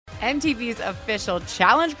MTV's official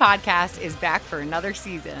Challenge podcast is back for another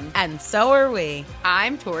season. And so are we.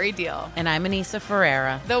 I'm Tori Deal. And I'm Anissa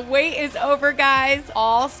Ferreira. The wait is over, guys.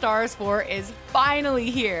 All Stars 4 is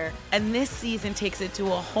finally here. And this season takes it to a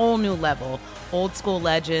whole new level. Old school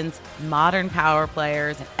legends, modern power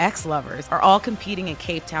players, and ex-lovers are all competing in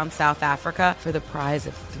Cape Town, South Africa for the prize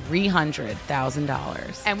of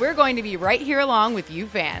 $300,000. And we're going to be right here along with you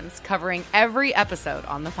fans, covering every episode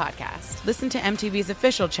on the podcast. Listen to MTV's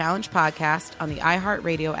official Challenge podcast on the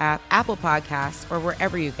iHeartRadio app, Apple Podcasts, or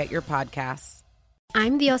wherever you get your podcasts.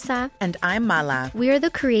 I'm Diosa. And I'm Mala. We are the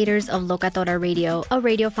creators of Locatora Radio, a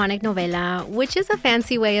radiophonic novela, which is a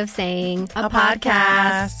fancy way of saying a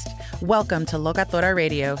podcast. Welcome to Locatora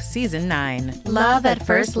Radio, Season 9. Love at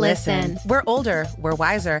first listen. We're older, we're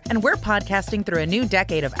wiser, and we're podcasting through a new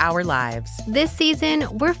decade of our lives. This season,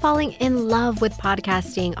 we're falling in love with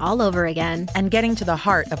podcasting all over again. And getting to the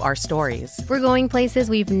heart of our stories. We're going places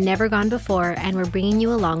we've never gone before, and we're bringing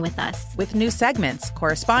you along with us. With new segments,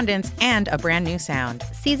 correspondence, and a brand new sound.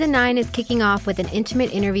 Season 9 is kicking off with an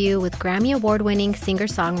intimate interview with Grammy Award-winning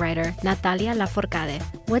singer-songwriter Natalia Lafourcade.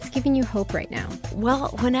 What's giving you hope right now?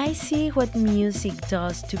 Well, when I see what music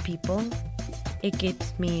does to people, it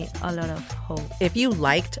gives me a lot of hope. If you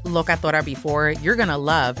liked Locatora before, you're going to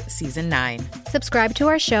love Season 9. Subscribe to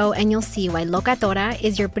our show and you'll see why Locatora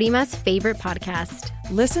is your prima's favorite podcast.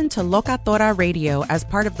 Listen to Locatora Radio as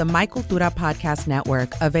part of the My Cultura Podcast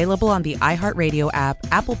Network, available on the iHeartRadio app,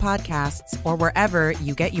 Apple Podcasts, or wherever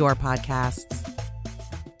you get your podcasts.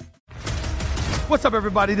 What's up,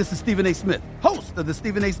 everybody? This is Stephen A. Smith, host of the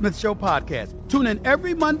Stephen A. Smith Show podcast. Tune in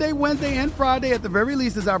every Monday, Wednesday, and Friday at the very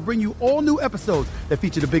least as I bring you all new episodes that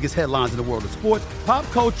feature the biggest headlines in the world of sports, pop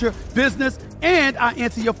culture, business, and I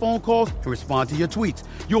answer your phone calls and respond to your tweets.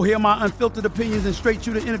 You'll hear my unfiltered opinions and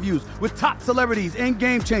straight-shooter interviews with top celebrities and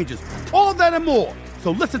game changers. All of that and more.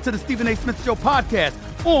 So listen to the Stephen A. Smith Show podcast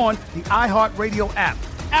on the iHeartRadio app,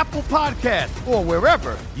 Apple Podcasts, or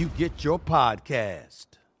wherever you get your podcast.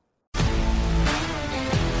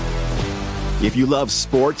 If you love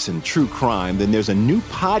sports and true crime, then there's a new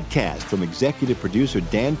podcast from executive producer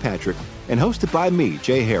Dan Patrick and hosted by me,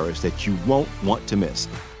 Jay Harris, that you won't want to miss.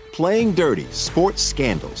 Playing Dirty: Sports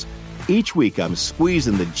Scandals. Each week, I'm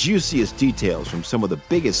squeezing the juiciest details from some of the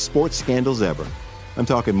biggest sports scandals ever. I'm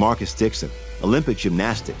talking Marcus Dixon, Olympic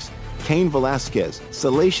gymnastics, Cain Velasquez,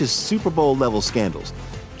 salacious Super Bowl-level scandals.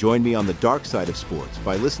 Join me on the dark side of sports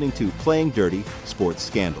by listening to Playing Dirty: Sports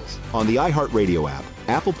Scandals on the iHeartRadio app,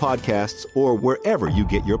 Apple Podcasts, or wherever you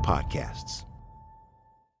get your podcasts.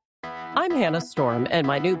 I'm Hannah Storm, and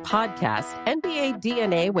my new podcast, NBA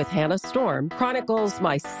DNA with Hannah Storm, chronicles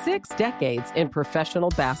my 6 decades in professional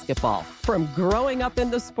basketball. From growing up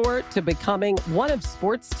in the sport to becoming one of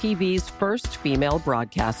sports TV's first female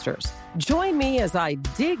broadcasters. Join me as I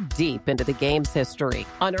dig deep into the game's history,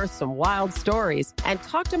 unearth some wild stories, and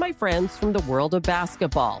talk to my friends from the world of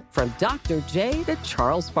basketball, from Dr. J to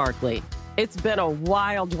Charles Barkley. It's been a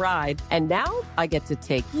wild ride, and now I get to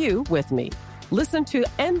take you with me. Listen to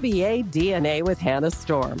NBA DNA with Hannah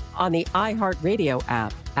Storm on the iHeartRadio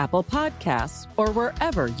app, Apple Podcasts, or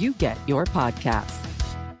wherever you get your podcasts.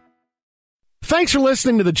 Thanks for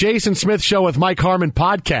listening to the Jason Smith Show with Mike Harmon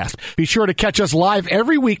podcast. Be sure to catch us live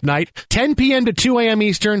every weeknight, 10 p.m. to 2 a.m.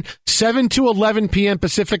 Eastern, 7 to 11 p.m.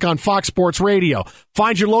 Pacific on Fox Sports Radio.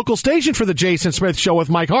 Find your local station for the Jason Smith Show with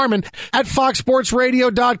Mike Harmon at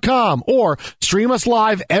foxsportsradio.com or stream us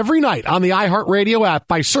live every night on the iHeartRadio app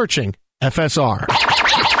by searching FSR. Now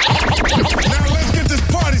let's get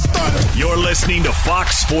this party started. You're listening to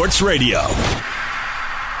Fox Sports Radio.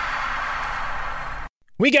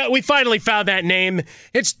 We finally found that name.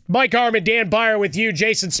 It's Mike Harmon, Dan Byer with you.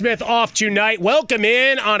 Jason Smith off tonight. Welcome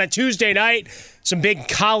in on a Tuesday night. Some big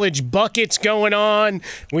college buckets going on.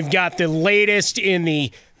 We've got the latest in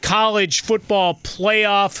the college football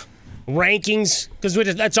playoff rankings, because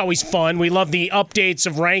that's always fun. We love the updates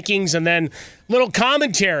of rankings and then little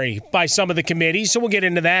commentary by some of the committees, so we'll get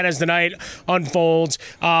into that as the night unfolds.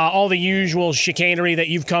 All the usual chicanery that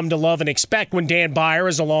you've come to love and expect when Dan Byer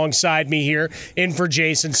is alongside me here in for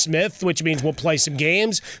Jason Smith, which means we'll play some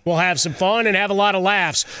games, we'll have some fun, and have a lot of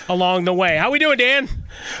laughs along the way. How we doing, Dan?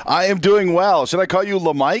 I am doing well. Should I call you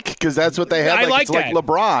LaMike? Because that's what they have. I like it's that. Like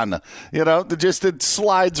LeBron. You know, it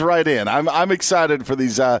slides right in. I'm excited for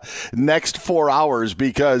these next 4 hours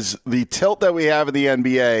because the tilt that we have in the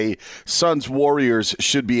NBA, Suns Warriors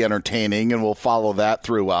should be entertaining, and we'll follow that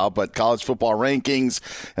throughout. But college football rankings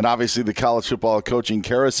and obviously the college football coaching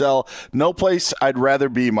carousel, no place I'd rather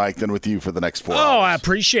be, Mike, than with you for the next 4 hours. Oh, I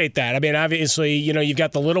appreciate that. I mean, obviously, you've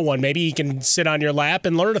got the little one. Maybe you can sit on your lap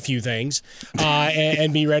and learn a few things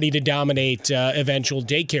and be ready to dominate eventual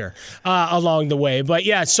daycare along the way. But,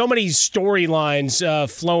 yeah, so many storylines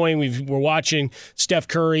flowing. We're watching Steph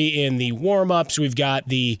Curry in the warm-ups. We've got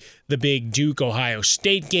the big Duke-Ohio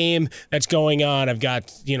State game that's going on. I've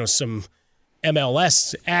got, some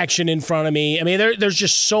MLS action in front of me. I mean, there's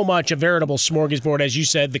just so much, a veritable smorgasbord, as you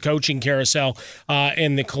said, the coaching carousel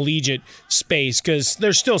in the collegiate space, because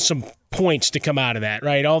there's still some points to come out of that,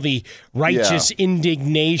 right? All the righteous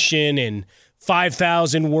indignation and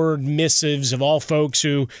 5,000-word missives of all folks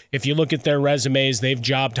who, if you look at their resumes, they've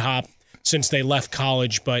job hopped since they left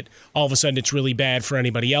college, but all of a sudden it's really bad for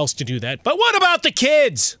anybody else to do that. But what about the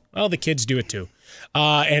kids? Well, the kids do it too.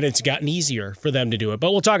 And it's gotten easier for them to do it.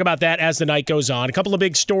 But we'll talk about that as the night goes on. A couple of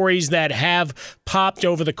big stories that have popped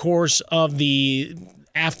over the course of the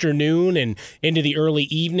afternoon and into the early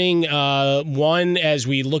evening. One, as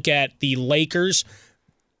we look at the Lakers,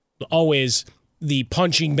 always the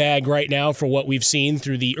punching bag right now for what we've seen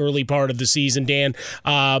through the early part of the season, Dan.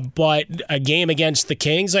 But a game against the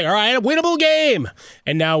Kings, like, all right, a winnable game.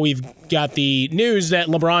 And now we've got the news that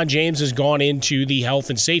LeBron James has gone into the health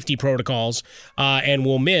and safety protocols and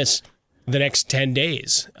will miss the next 10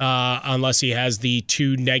 days unless he has the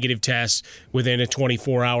 2 negative tests within a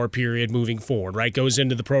 24-hour period moving forward, right? Goes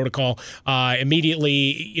into the protocol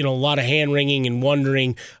immediately, a lot of hand-wringing and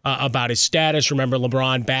wondering about his status. Remember,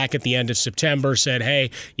 LeBron back at the end of September said,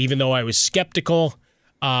 hey, even though I was skeptical,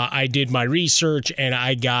 I did my research and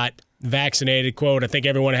I got vaccinated. Quote, I think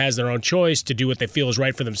everyone has their own choice to do what they feel is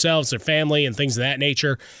right for themselves, their family, and things of that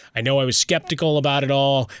nature. I know I was skeptical about it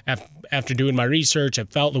all. After doing my research, I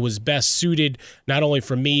felt it was best suited not only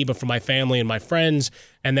for me, but for my family and my friends,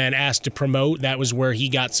 and then asked to promote. That was where he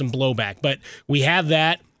got some blowback. But we have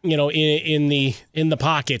that, in the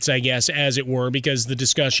pockets, I guess, as it were, because the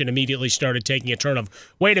discussion immediately started taking a turn of,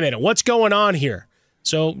 wait a minute, what's going on here?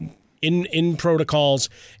 So in protocols,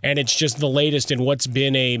 and it's just the latest in what's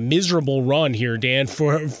been a miserable run here, Dan,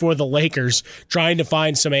 for the Lakers, trying to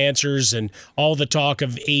find some answers and all the talk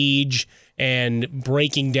of age and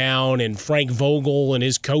breaking down and Frank Vogel and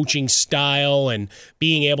his coaching style and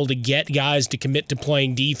being able to get guys to commit to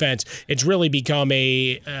playing defense. It's really become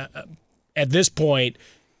at this point,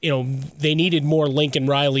 they needed more Lincoln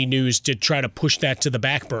Riley news to try to push that to the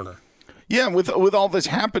back burner. Yeah, with all this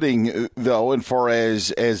happening, though, and for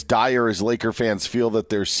as dire as Laker fans feel that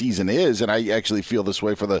their season is, and I actually feel this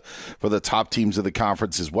way for the top teams of the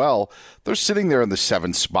conference as well, they're sitting there in the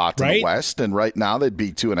 7th spot in the West, and right now they'd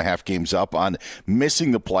be 2.5 games up on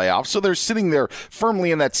missing the playoffs. So they're sitting there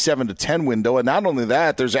firmly in that 7 to 10 window, and not only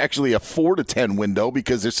that, there's actually a 4 to 10 window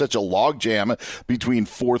because there's such a logjam between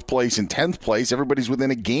 4th place and 10th place. Everybody's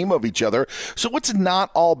within a game of each other, so it's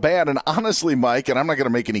not all bad. And honestly, Mike, and I'm not going to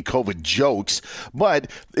make any COVID jokes,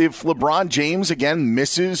 but if LeBron James again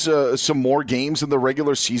misses some more games in the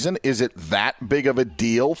regular season, is it that big of a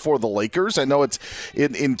deal for the Lakers? I know it's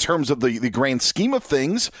in terms of the grand scheme of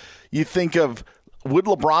things, you think of, would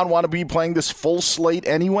LeBron want to be playing this full slate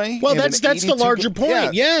anyway? Well, that's the larger point.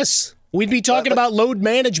 Yeah. Yes. We'd be talking about load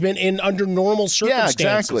management under normal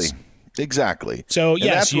circumstances. Yeah, exactly. So,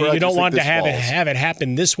 yes, you don't want to have it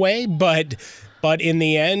happen this way, but in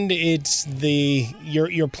the end, it's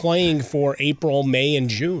you're playing for April, May, and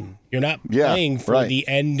June. You're not playing for the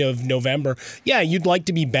end of November. Yeah, you'd like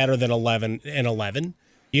to be better than 11-11.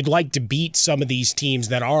 You'd like to beat some of these teams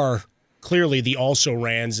that are clearly the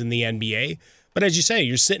also-rans in the NBA. But as you say,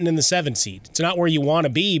 you're sitting in the 7th seed. It's not where you want to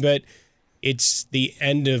be, but it's the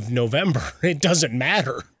end of November. It doesn't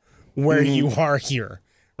matter where you are here,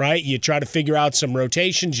 right? You try to figure out some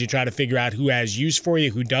rotations. You try to figure out who has use for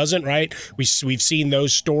you, who doesn't, right? We've seen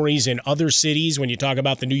those stories in other cities when you talk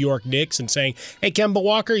about the New York Knicks and saying, hey, Kemba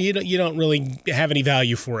Walker, you don't really have any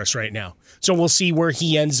value for us right now. So we'll see where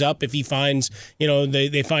he ends up, if he finds,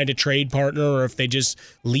 they find a trade partner, or if they just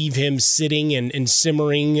leave him sitting and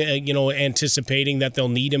simmering, anticipating that they'll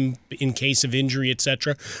need him in case of injury,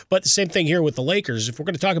 etc. But the same thing here with the Lakers. If we're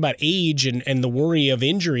going to talk about age and the worry of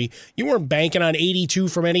injury, you weren't banking on 82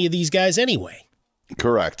 from any of these guys anyway.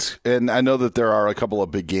 Correct. And I know that there are a couple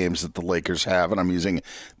of big games that the Lakers have, and I'm using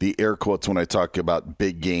the air quotes when I talk about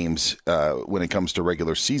big games when it comes to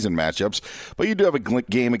regular season matchups. But you do have a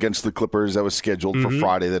game against the Clippers that was scheduled for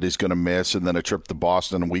Friday that he's going to miss, and then a trip to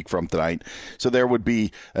Boston a week from tonight. So there would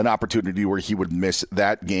be an opportunity where he would miss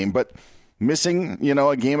that game. But missing,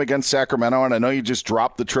 a game against Sacramento, and I know you just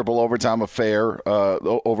dropped the triple overtime affair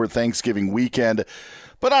over Thanksgiving weekend.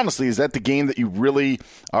 But honestly, is that the game that you really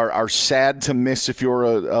are sad to miss if you're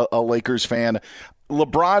a Lakers fan?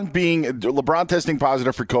 LeBron testing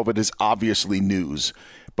positive for COVID is obviously news.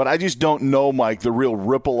 But I just don't know, Mike, the real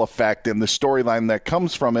ripple effect and the storyline that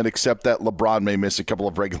comes from it, except that LeBron may miss a couple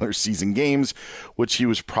of regular season games, which he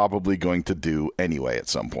was probably going to do anyway at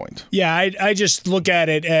some point. Yeah, I just look at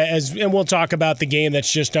it as, and we'll talk about the game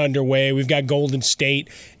that's just underway. We've got Golden State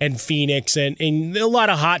and Phoenix and a lot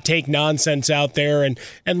of hot take nonsense out there.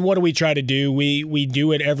 And what do we try to do? We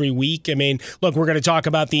do it every week. I mean, look, we're going to talk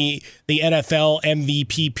about the NFL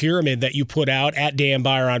MVP pyramid that you put out at Dan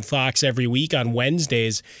Beyer on Fox every week on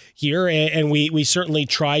Wednesdays here, and we certainly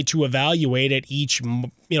try to evaluate at each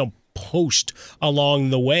post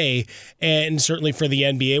along the way. And certainly for the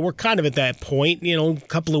NBA, we're kind of at that point, a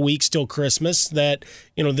couple of weeks till Christmas, that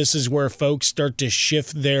this is where folks start to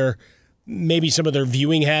shift maybe some of their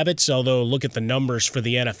viewing habits, although look at the numbers for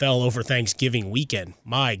the NFL over Thanksgiving weekend.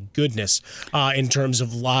 My goodness, in terms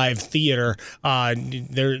of live theater,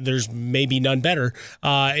 there's maybe none better,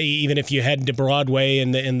 even if you head to Broadway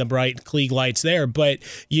and the bright Klieg lights there. But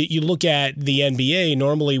you look at the NBA,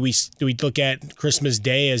 normally we look at Christmas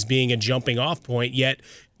Day as being a jumping off point, yet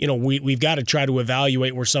we've got to try to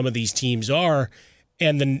evaluate where some of these teams are.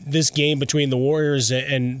 And then this game between the Warriors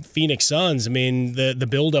and Phoenix Suns, I mean, the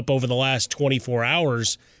buildup over the last 24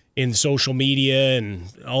 hours in social media and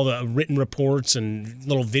all the written reports and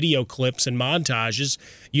little video clips and montages,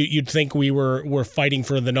 you'd think we were fighting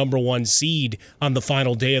for the number one seed on the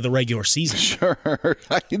final day of the regular season. Sure,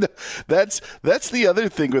 that's the other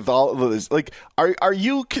thing with all of this. Like, are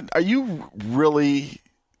you really?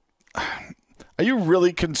 Are you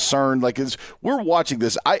really concerned? Like, as we're watching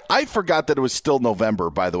this, I forgot that it was still November,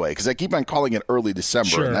 by the way, because I keep on calling it early December,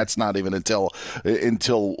 sure. And that's not even until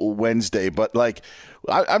Wednesday. But like,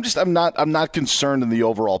 I'm not concerned in the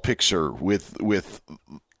overall picture with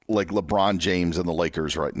like LeBron James and the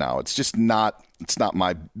Lakers right now. It's just not. It's not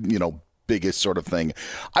my biggest sort of thing.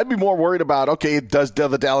 I'd be more worried about, okay, does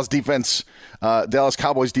the Dallas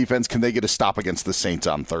Cowboys defense, can they get a stop against the Saints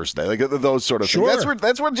on Thursday? Like those sort of sure. things.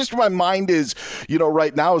 That's where just my mind is,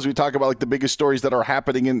 right now as we talk about like the biggest stories that are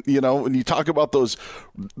happening, and when you talk about those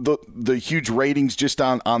the huge ratings just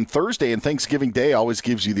on Thursday, and Thanksgiving Day always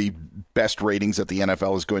gives you the best ratings that the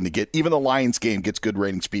NFL is going to get. Even the Lions game gets good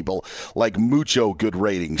ratings, people, like mucho good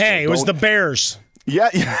ratings. Hey, so it was the Bears.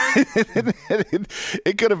 Yeah.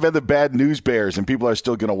 It could have been the Bad News Bears, and people are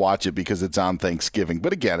still going to watch it because it's on Thanksgiving.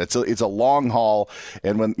 But again, it's a long haul,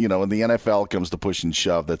 and when the NFL comes to push and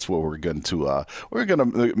shove, that's where we're going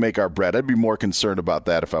to make our bread. I'd be more concerned about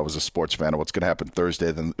that if I was a sports fan of what's going to happen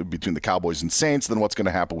Thursday than between the Cowboys and Saints than what's going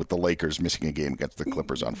to happen with the Lakers missing a game against the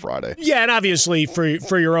Clippers on Friday. Yeah, and obviously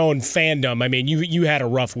for your own fandom, I mean, you had a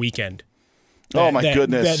rough weekend.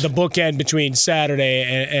 Goodness. The bookend between Saturday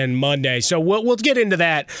and Monday. So we'll get into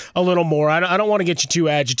that a little more. I don't want to get you too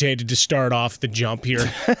agitated to start off the jump here,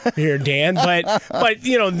 Dan. But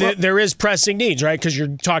there is pressing needs, right? Because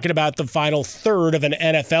you're talking about the final third of an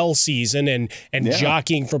NFL season and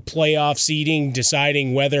jockeying for playoff seeding,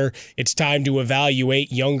 deciding whether it's time to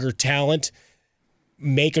evaluate younger talent,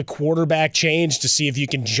 make a quarterback change to see if you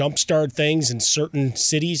can jumpstart things in certain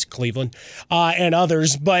cities, Cleveland, and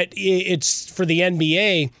others. But it's for the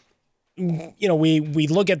NBA, we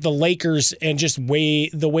look at the Lakers and just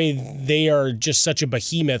the way they are just such a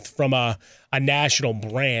behemoth from a national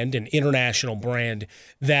brand, an international brand,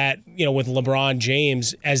 that, with LeBron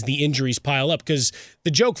James, as the injuries pile up, because the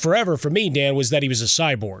joke forever for me, Dan, was that he was a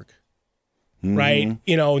cyborg, right?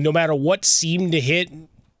 No matter what seemed to hit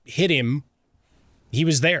him, he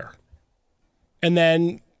was there. And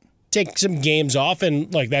then take some games off, and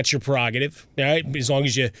that's your prerogative, right? As long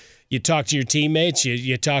as you talk to your teammates,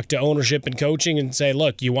 you talk to ownership and coaching and say,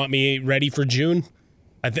 look, you want me ready for June?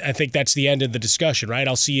 I think that's the end of the discussion, right?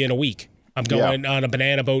 I'll see you in a week. I'm going on a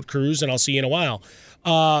banana boat cruise, and I'll see you in a while.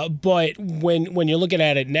 But when you're looking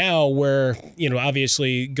at it now, where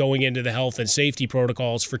obviously going into the health and safety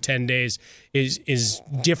protocols for 10 days is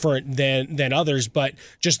different than others, but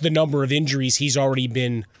just the number of injuries he's already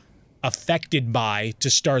been affected by to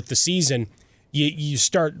start the season, you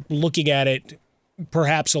start looking at it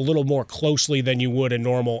perhaps a little more closely than you would a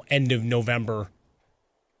normal end of November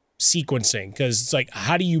sequencing, because it's like,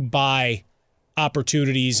 how do you buy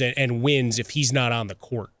opportunities and wins if he's not on the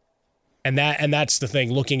court? And that's the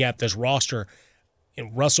thing, looking at this roster.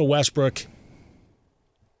 Russell Westbrook,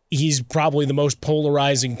 he's probably the most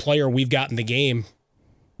polarizing player we've got in the game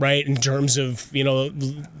right? In terms of,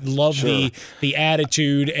 love the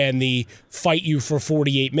attitude and the fight you for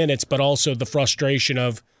 48 minutes, but also the frustration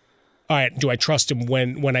of, all right, do I trust him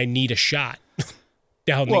when I need a shot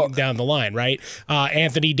down the line, right?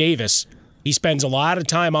 Anthony Davis, he spends a lot of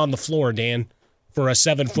time on the floor, Dan, for a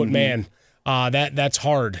 7-foot man. That's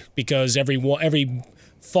hard because every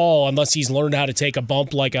fall, unless he's learned how to take a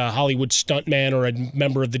bump like a Hollywood stuntman or a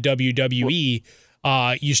member of the WWE,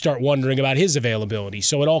 you start wondering about his availability.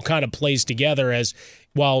 So it all kind of plays together as,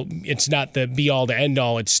 while it's not the be-all to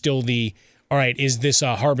end-all, it's still all right, is this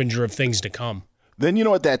a harbinger of things to come? Then you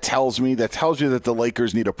know what that tells me? That tells you that the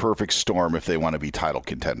Lakers need a perfect storm if they want to be title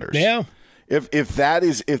contenders. Yeah. If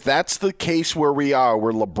that's the case where we are,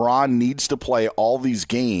 where LeBron needs to play all these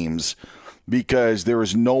games because there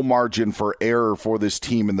is no margin for error for this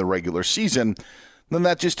team in the regular season, then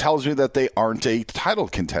that just tells me that they aren't a title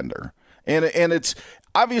contender. And it's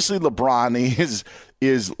obviously LeBron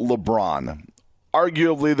is LeBron,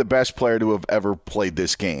 arguably the best player to have ever played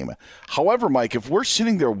this game. However, Mike, if we're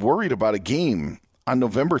sitting there worried about a game on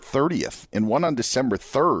November 30th and one on December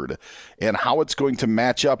 3rd and how it's going to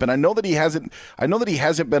match up, and I know that he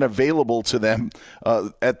hasn't been available to them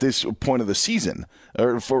at this point of the season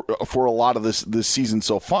or for a lot of this season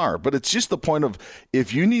so far, but it's just the point of,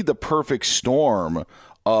 if you need the perfect storm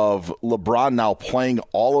of LeBron now playing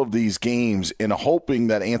all of these games and hoping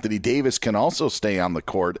that Anthony Davis can also stay on the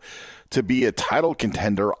court to be a title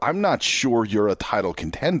contender, I'm not sure you're a title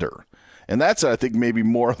contender. And that's, I think, maybe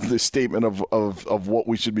more of the statement of what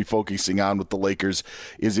we should be focusing on with the Lakers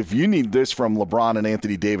is, if you need this from LeBron and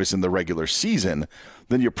Anthony Davis in the regular season,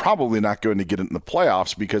 then you're probably not going to get it in the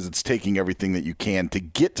playoffs, because it's taking everything that you can to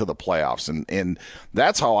get to the playoffs. And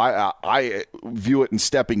that's how I view it in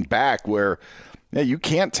stepping back, where you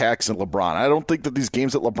can't tax LeBron. I don't think that these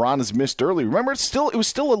games that LeBron has missed early. Remember, it was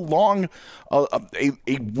still a long, a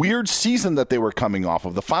weird season that they were coming off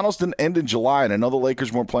of. The finals didn't end in July, and I know the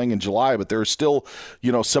Lakers weren't playing in July, but there are still,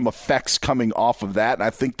 some effects coming off of that. And I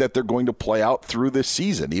think that they're going to play out through this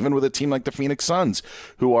season, even with a team like the Phoenix Suns,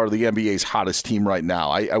 who are the NBA's hottest team right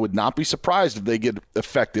now. I would not be surprised if they get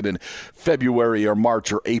affected in February or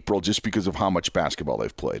March or April just because of how much basketball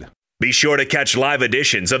they've played. Be sure to catch live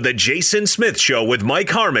editions of The Jason Smith Show with Mike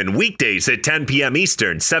Harmon weekdays at 10 p.m.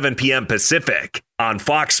 Eastern, 7 p.m. Pacific on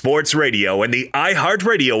Fox Sports Radio and the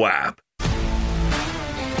iHeartRadio app.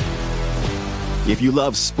 If you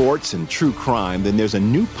love sports and true crime, then there's a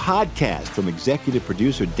new podcast from executive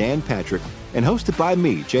producer Dan Patrick and hosted by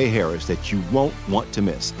me, Jay Harris, that you won't want to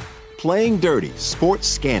miss. Playing Dirty: Sports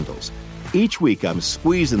Scandals. Each week, I'm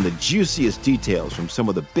squeezing the juiciest details from some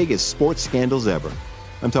of the biggest sports scandals ever.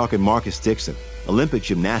 I'm talking Marcus Dixon, Olympic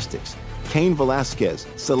gymnastics, Cain Velasquez,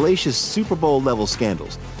 salacious Super Bowl-level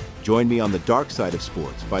scandals. Join me on the dark side of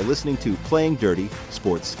sports by listening to Playing Dirty: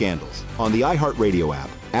 Sports Scandals on the iHeartRadio app,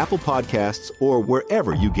 Apple Podcasts, or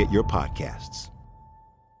wherever you get your podcasts.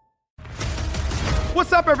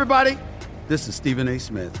 What's up, everybody? This is Stephen A.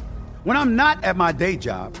 Smith. When I'm not at my day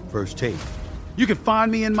job, First Take, you can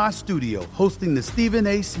find me in my studio hosting the Stephen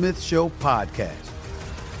A. Smith Show podcast.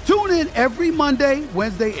 Tune in every Monday,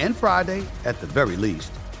 Wednesday, and Friday, at the very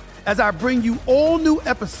least, as I bring you all new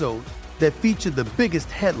episodes that feature the biggest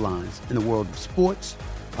headlines in the world of sports,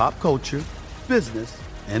 pop culture, business,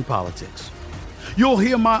 and politics. You'll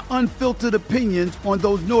hear my unfiltered opinions on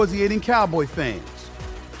those nauseating Cowboy fans,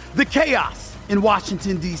 the chaos in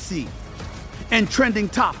Washington, D.C., and trending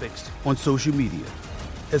topics on social media,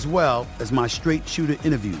 as well as my straight shooter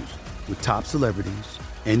interviews with top celebrities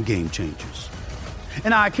and game changers.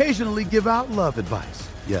 And I occasionally give out love advice.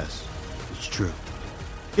 Yes, it's true.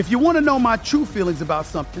 If you want to know my true feelings about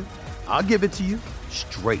something, I'll give it to you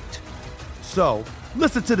straight. So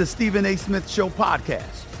listen to the Stephen A. Smith Show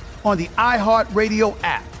podcast on the iHeartRadio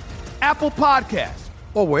app, Apple Podcasts,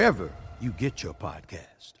 or wherever you get your podcast.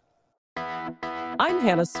 I'm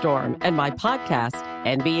Hannah Storm, and my podcast,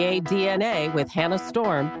 NBA DNA with Hannah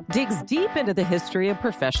Storm, digs deep into the history of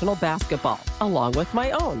professional basketball, along with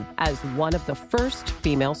my own, as one of the first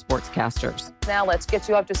female sportscasters. Now let's get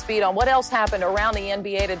you up to speed on what else happened around the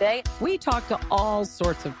NBA today. We talk to all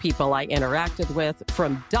sorts of people I interacted with,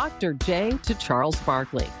 from Dr. J to Charles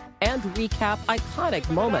Barkley, and recap iconic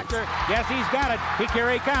moments. Yes, he's got it.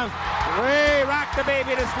 Here he comes. Way rock the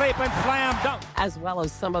baby to sleep and slam dunk. As well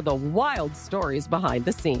as some of the wild stories behind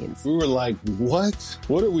the scenes. We were like, what?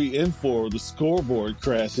 What are we in for? The scoreboard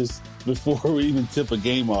crashes before we even tip a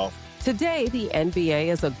game off. Today, the NBA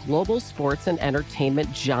is a global sports and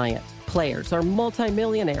entertainment giant. Players are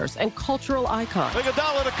multimillionaires and cultural icons.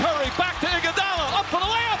 Iguodala to Curry, back to Iguodala, up for the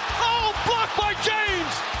layup. Oh, blocked by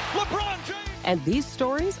James. LeBron James. And these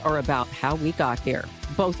stories are about how we got here,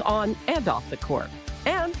 both on and off the court.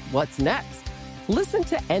 And what's next? Listen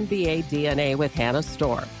to NBA DNA with Hannah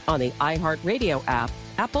Storm on the iHeartRadio app,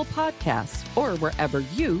 Apple Podcasts, or wherever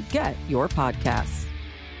you get your podcasts.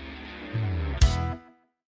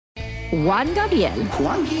 Juan Gabriel,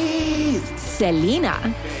 Juanquis,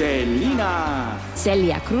 Selena, Selena,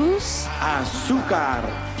 Celia Cruz, Azúcar,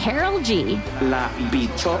 Harold G, La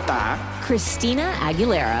Bichota, Christina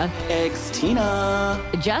Aguilera, Ex-Tina,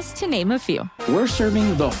 just to name a few. We're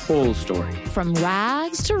serving the whole story. From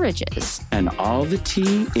rags to riches. And all the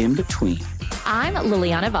tea in between. I'm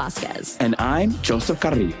Liliana Vasquez. And I'm Joseph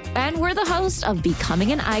Carrillo. And we're the host of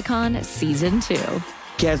Becoming an Icon Season 2.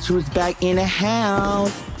 Guess who's back in the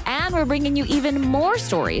house? And we're bringing you even more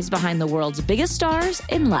stories behind the world's biggest stars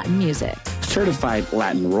in Latin music. Certified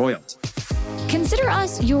Latin royalty. Consider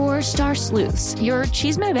us your star sleuths, your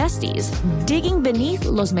chisme besties, digging beneath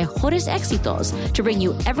los mejores éxitos to bring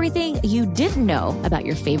you everything you didn't know about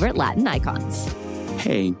your favorite Latin icons.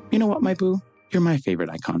 Hey, you know what, my boo? You're my favorite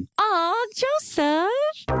icon. Aw, Joseph.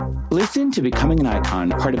 Listen to Becoming an Icon,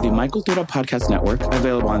 part of the Michael Dura Podcast Network,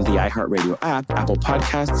 available on the iHeartRadio app, Apple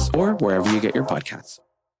Podcasts, or wherever you get your podcasts.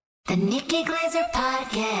 The Nikki Glaser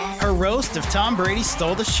Podcast. Her roast of Tom Brady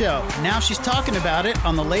stole the show. Now she's talking about it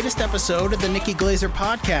on the latest episode of the Nikki Glaser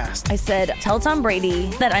Podcast. I said, tell Tom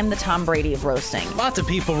Brady that I'm the Tom Brady of roasting. Lots of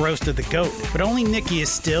people roasted the GOAT, but only Nikki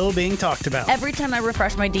is still being talked about. Every time I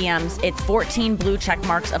refresh my DMs, it's 14 blue check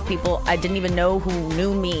marks of people I didn't even know who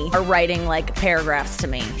knew me are writing like paragraphs to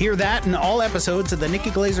me. Hear that in all episodes of the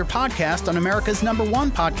Nikki Glaser Podcast on America's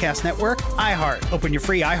 #1 podcast network, iHeart. Open your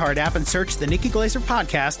free iHeart app and search the Nikki Glaser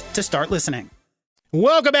Podcast to start listening.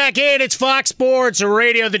 Welcome back in. It's Fox Sports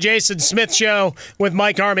Radio, the Jason Smith Show with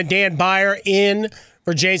Mike Harmon, Dan Byer in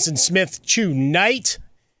for Jason Smith tonight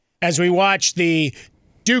as we watch the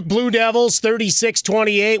Duke Blue Devils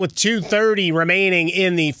 36-28 with 2:30 remaining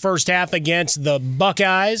in the first half against the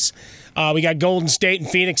Buckeyes. We got Golden State and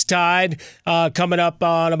Phoenix tied coming up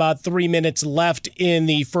on about 3 minutes left in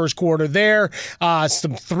the first quarter there.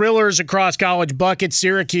 Some thrillers across college buckets.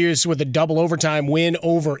 Syracuse with a double overtime win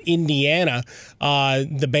over Indiana.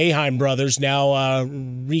 The Boeheim brothers now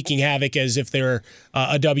wreaking havoc as if they're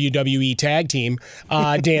a WWE tag team,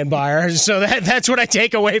 Dan Byer. So that's what I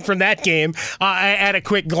take away from that game at a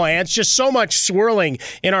quick glance. Just so much swirling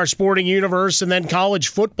in our sporting universe, and then college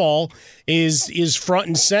football is front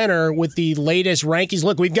and center with the latest rankings.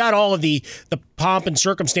 Look, we've got all of the pomp and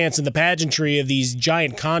circumstance and the pageantry of these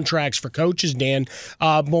giant contracts for coaches, Dan.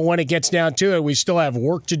 But when it gets down to it, we still have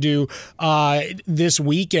work to do this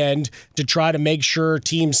weekend to try to make sure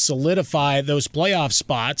teams solidify those playoff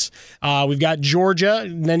spots. We've got Georgia,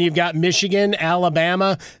 and then you've got Michigan,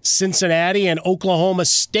 Alabama, Cincinnati, and Oklahoma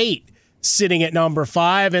State sitting at number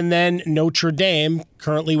 5, and then Notre Dame,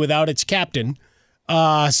 currently without its captain,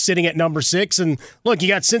 sitting at number 6. And look, you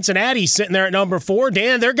got Cincinnati sitting there at number 4.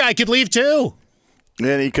 Dan, their guy could leave too.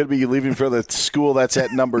 And he could be leaving for the school that's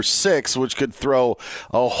at number 6, which could throw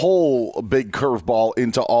a whole big curveball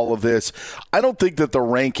into all of this. I don't think that the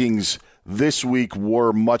rankings this week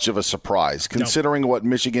were much of a surprise, considering what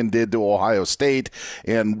Michigan did to Ohio State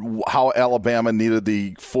and how Alabama needed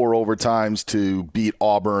the 4 overtimes to beat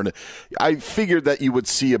Auburn. I figured that you would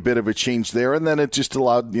see a bit of a change there, and then it just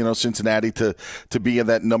allowed Cincinnati to be in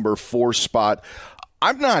that number 4 spot.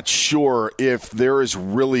 I'm not sure if there is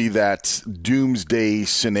really that doomsday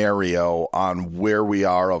scenario on where we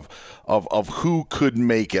are of who could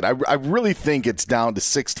make it. I really think it's down to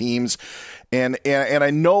 6 teams. And I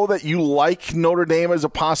know that you like Notre Dame as a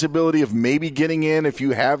possibility of maybe getting in if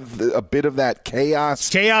you have a bit of that chaos.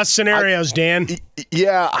 Chaos scenarios, Dan.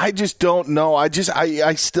 Yeah, I just don't know. I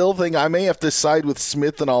still think I may have to side with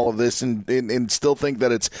Smith in all of this and still think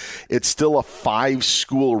that it's still a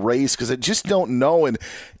 5-school race because I just don't know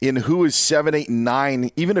in who is 7, 8, and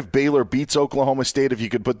 9. Even if Baylor beats Oklahoma State, if you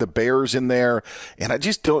could put the Bears in there, and I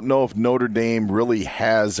just don't know if Notre Dame really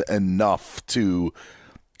has enough to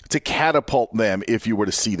catapult them if you were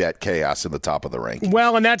to see that chaos in the top of the ranking.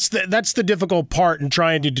 Well, and that's the difficult part in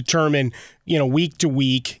trying to determine, week to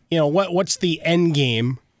week, what's the end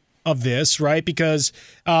game of this, right? Because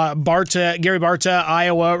Gary Barta,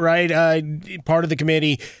 Iowa, right, part of the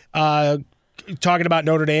committee, talking about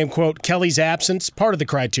Notre Dame, quote, Kelly's absence, part of the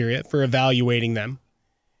criteria for evaluating them.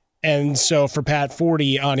 And so for Pat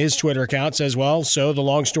Forty on his Twitter account says, well, so the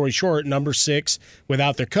long story short, number 6,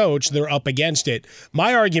 without their coach, they're up against it.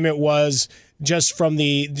 My argument was just from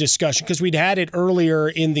the discussion, because we'd had it earlier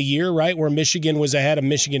in the year, right, where Michigan was ahead of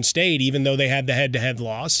Michigan State, even though they had the head-to-head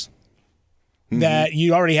loss, that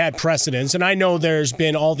you already had precedence. And I know there's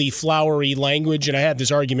been all the flowery language, and I had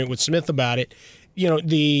this argument with Smith about it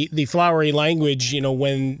the flowery language,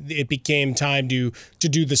 when it became time to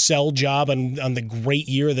do the sell job on the great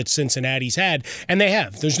year that Cincinnati's had. And they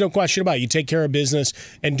have. There's no question about it. You take care of business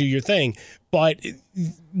and do your thing. But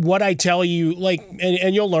what I tell you,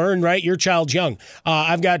 and you'll learn, right? Your child's young.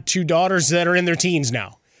 I've got 2 daughters that are in their teens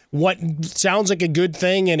now. What sounds like a good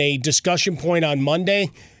thing and a discussion point on Monday,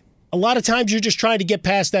 a lot of times you're just trying to get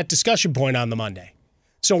past that discussion point on the Monday.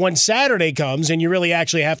 So when Saturday comes and you really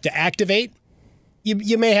actually have to activate,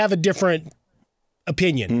 you may have a different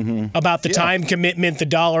opinion about the time commitment, the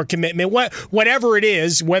dollar commitment, whatever it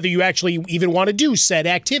is, whether you actually even want to do said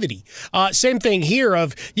activity. Same thing here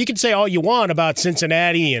of you can say all you want about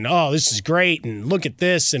Cincinnati and, oh, this is great and look at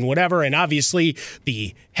this and whatever. And obviously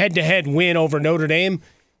the head-to-head win over Notre Dame.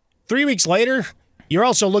 3 weeks later, you're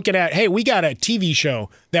also looking at, hey, we got a TV show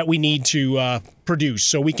that we need to produce,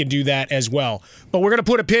 so we can do that as well. But we're going to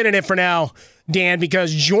put a pin in it for now, Dan,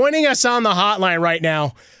 because joining us on the hotline right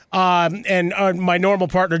now, and my normal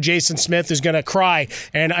partner, Jason Smith, is going to cry,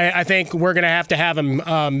 and I think we're going to have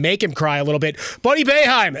him make him cry a little bit. Buddy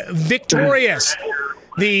Boeheim, victorious.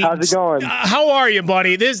 How's it going? How are you,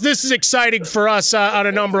 buddy? This is exciting for us on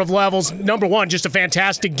a number of levels. Number one, just a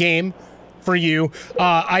fantastic game for you.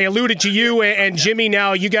 I alluded to you and Jimmy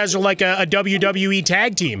now. You guys are like a WWE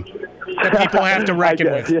tag team that people have to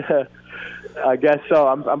reckon with. Yeah. I guess so.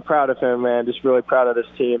 I'm proud of him, man. Just really proud of this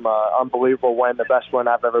team. Unbelievable win, the best one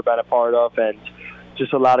I've ever been a part of, and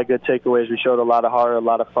just a lot of good takeaways. We showed a lot of heart, a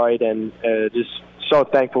lot of fight, and just so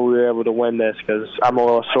thankful we were able to win this because I'm a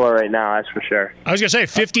little sore right now, that's for sure. I was going to say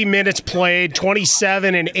 50 minutes played,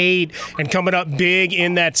 27-8, and coming up big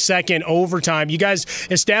in that second overtime. You guys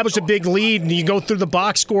established a big lead, and you go through the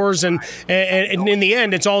box scores, and in the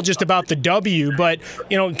end, it's all just about the W. But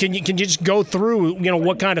can you just go through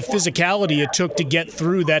what kind of physicality it took to get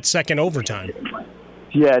through that second overtime?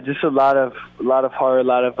 Yeah, just a lot of heart, a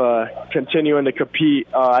lot of continuing to compete.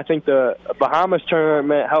 I think the Bahamas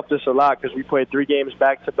tournament helped us a lot because we played 3 games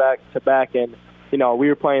back to back, and we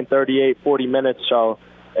were playing 38, 40 minutes, so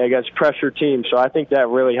against pressure teams. So I think that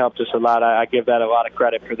really helped us a lot. I give that a lot of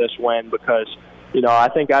credit for this win because I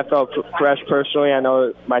think I felt fresh personally. I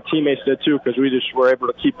know my teammates did too because we just were able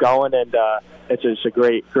to keep going, and it's just a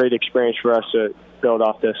great experience for us to build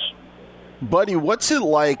off this. Buddy, what's it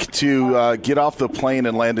like to get off the plane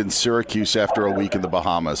and land in Syracuse after a week in the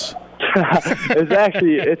Bahamas? It's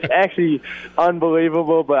actually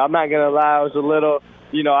unbelievable, but I'm not gonna lie, I was a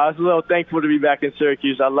little thankful to be back in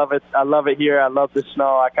Syracuse. I love it here. I love the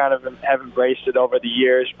snow. I kind of have embraced it over the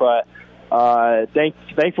years, but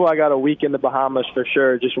thankful I got a week in the Bahamas for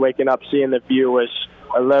sure. Just waking up, seeing the view was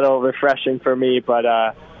a little refreshing for me, but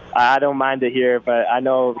I don't mind it here, but I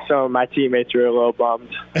know some of my teammates are a little bummed.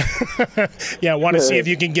 Yeah, I want to see if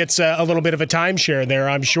you can get a little bit of a timeshare there,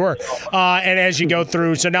 I'm sure. And as you go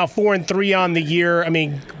through, so now 4-3 on the year. I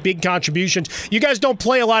mean, big contributions. You guys don't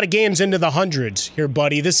play a lot of games into the hundreds here,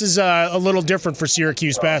 buddy. This is a little different for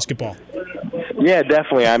Syracuse basketball. Yeah,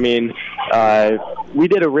 definitely. I mean, we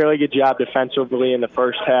did a really good job defensively in the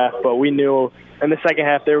first half, but we knew in the second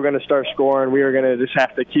half they were going to start scoring. We were going to just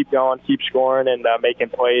have to keep going, keep scoring, and making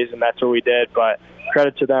plays, and that's what we did. But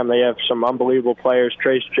credit to them. They have some unbelievable players.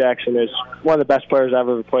 Trace Jackson is one of the best players I've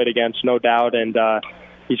ever played against, no doubt, and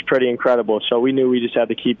he's pretty incredible. So we knew we just had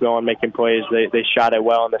to keep going, making plays. They shot it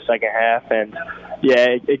well in the second half, and,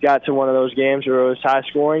 yeah, it got to one of those games where it was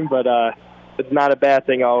high-scoring, but it's not a bad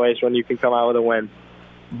thing always when you can come out with a win.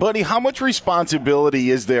 Buddy, how much responsibility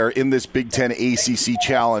is there in this Big Ten ACC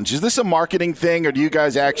challenge? Is this a marketing thing, or do you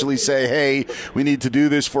guys actually say, hey, we need to do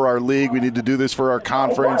this for our league, we need to do this for our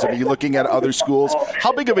conference? Are you looking at other schools?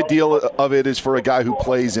 How big of a deal of it is for a guy who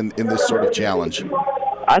plays in this sort of challenge?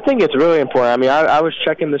 I think it's really important. I mean, I was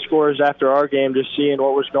checking the scores after our game, just seeing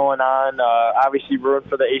what was going on. Obviously, rooting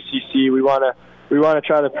for the ACC. We want to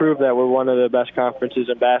try to prove that we're one of the best conferences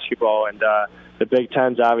in basketball, and the Big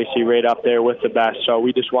Ten's obviously right up there with the best. So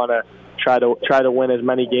we just want to try to win as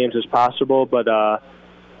many games as possible. But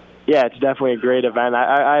yeah, it's definitely a great event.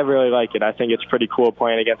 I really like it. I think it's pretty cool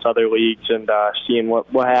playing against other leagues and seeing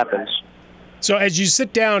what happens. So as you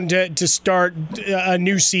sit down to start a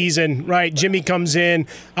new season, right? Jimmy comes in,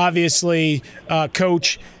 obviously,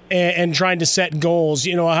 coach, and trying to set goals.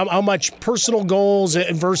 How much personal goals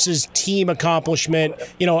versus team accomplishment,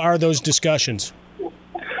 are those discussions?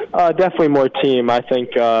 Definitely more team. I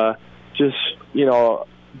think just,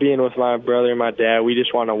 being with my brother and my dad, we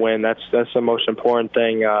just want to win. That's the most important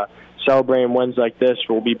thing. celebrating wins like this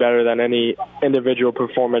will be better than any individual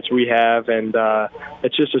performance we have. And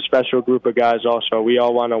it's just a special group of guys also. We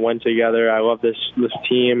all want to win together. I love this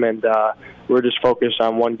team, and we're just focused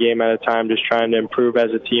on one game at a time, just trying to improve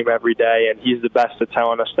as a team every day. And he's the best at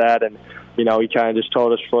telling us that. And, he kind of just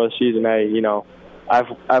told us for the season, hey,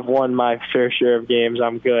 I've won my fair share of games.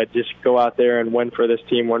 I'm good. Just go out there and win for this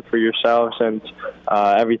team, win for yourselves, and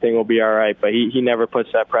everything will be all right. But he never puts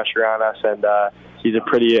that pressure on us, and he's a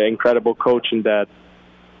pretty incredible coach and dad.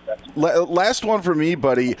 Last one for me,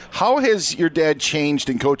 buddy. How has your dad changed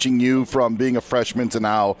in coaching you from being a freshman to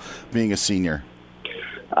now being a senior?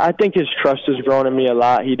 I think his trust has grown in me a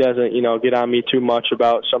lot. He doesn't, get on me too much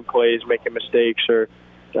about some plays, making mistakes, or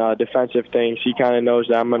defensive things. He kind of knows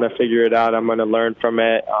that I'm going to figure it out. I'm going to learn from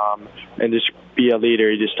it, and just be a leader.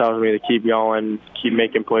 He just tells me to keep going, keep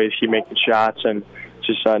making plays, keep making shots, and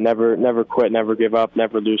just never quit, never give up,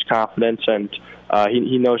 never lose confidence. And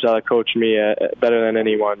he knows how to coach me better than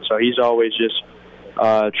anyone. So he's always just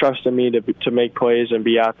trusting me to make plays and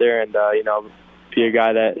be out there and be a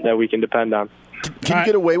guy that we can depend on. Can you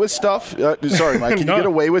get away with stuff? Sorry, Mike. Can you get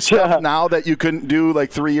away with stuff now that you couldn't do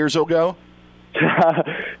like 3 years ago?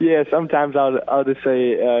 Yeah, sometimes I'll just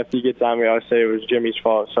say if he gets on me, I'll say it was Jimmy's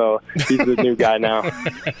fault. So he's the new guy now.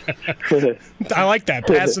 I like that,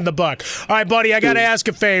 passing the buck. All right, buddy, I got to ask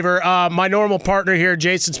a favor. My normal partner here,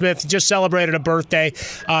 Jason Smith, just celebrated a birthday.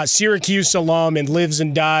 Syracuse alum, and lives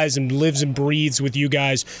and dies and lives and breathes with you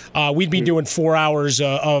guys. We'd be doing 4 hours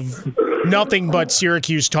of nothing but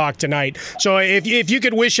Syracuse talk tonight. So if you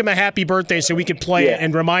could wish him a happy birthday so we could play it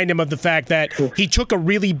and remind him of the fact that he took a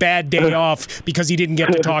really bad day off because he didn't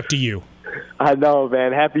get to talk to you. I know,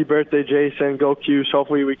 man. Happy birthday, Jason. Go Cuse.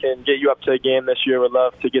 Hopefully we can get you up to the game this year. Would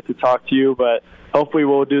love to get to talk to you, but hopefully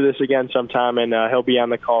we'll do this again sometime, and he'll be on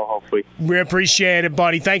the call, hopefully. We appreciate it,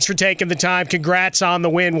 buddy. Thanks for taking the time. Congrats on the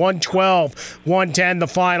win. 112-110 the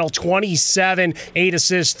final. 27, 8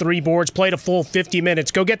 assists, 3 boards. Played a full 50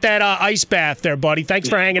 minutes. Go get that ice bath there, buddy. Thanks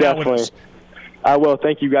for hanging out with us. I will.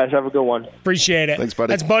 Thank you, guys. Have a good one. Appreciate it. Thanks, buddy.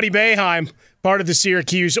 That's Buddy Boeheim, part of the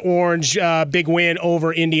Syracuse Orange. Big win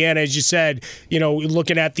over Indiana, as you said.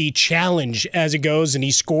 Looking at the challenge as it goes, and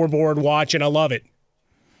he's scoreboard watching. I love it.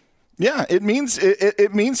 Yeah, it means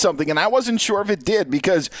something, and I wasn't sure if it did,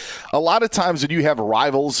 because a lot of times when you have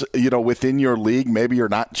rivals, within your league, maybe you're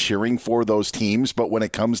not cheering for those teams, but when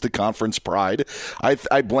it comes to conference pride,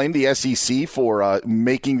 I blame the SEC for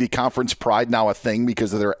making the conference pride now a thing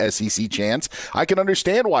because of their SEC chants. I can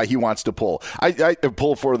understand why he wants to pull. I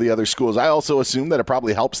pull for the other schools. I also assume that it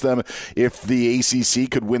probably helps them if the ACC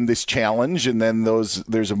could win this challenge, and then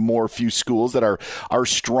there's a few schools that are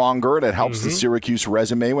stronger, and it helps the Syracuse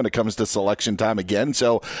resume when it comes to selection time again.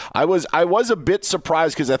 So I was a bit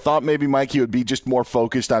surprised, because I thought maybe Mikey would be just more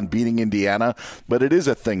focused on beating Indiana, but it is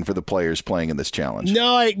a thing for the players playing in this challenge.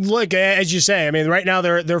 No, look, as you say, I mean, right now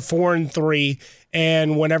they're 4-3,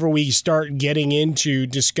 and whenever we start getting into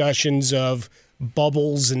discussions of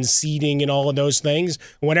bubbles and seeding and all of those things,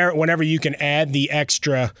 whenever you can add the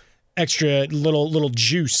extra little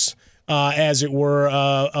juice, as it were,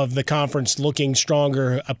 of the conference looking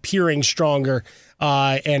stronger, appearing stronger,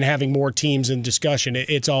 and having more teams in discussion,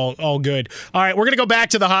 it's all good. All right, we're going to go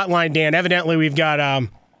back to the hotline, Dan. Evidently, we've got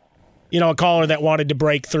a caller that wanted to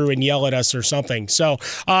break through and yell at us or something. So,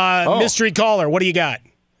 mystery caller, what do you got?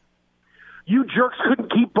 You jerks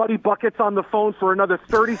couldn't keep Buddy Buckets on the phone for another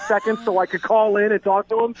 30 seconds so I could call in and talk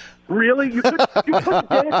to him? Really? You couldn't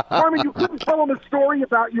Carmen, you couldn't tell him a story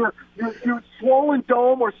about your swollen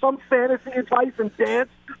dome or some fantasy advice and dance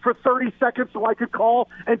for 30 seconds so I could call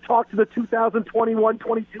and talk to the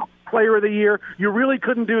 2021-22 Player of the Year? You really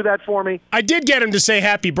couldn't do that for me? I did get him to say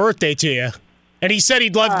happy birthday to you. And he said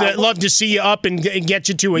he'd love to see you up and get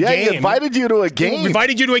you to a game. Yeah, he invited you to a game. He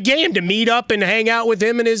invited you to a game to meet up and hang out with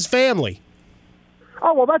him and his family.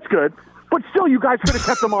 Oh, well, that's good. But still, you guys could have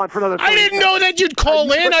kept him on for another 30 I didn't know that you'd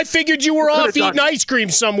call in. I figured you were off eating ice cream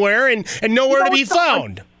somewhere and nowhere to be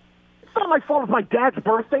found. It's not my fault. It's my dad's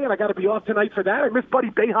birthday, and I got to be off tonight for that. I miss Buddy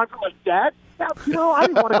Boeheim for my dad. Now, I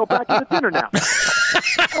didn't want to go back into dinner now.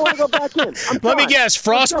 I want to go back in. Let me guess.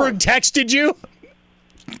 Frostberg texted you?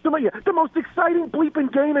 The most exciting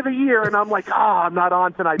bleeping game of the year, and I'm like, I'm not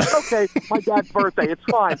on tonight. But okay, my dad's birthday, it's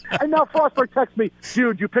fine. And now Frostberg texts me,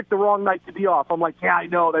 dude, you picked the wrong night to be off. I'm like, yeah, I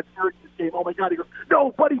know, that's Syracuse game. Oh my God. He goes,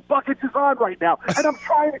 no, Buddy Buckets is on right now. And I'm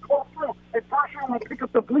trying to call through, and first I'm going to pick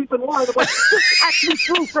up the bleeping line. I'm like, just catch me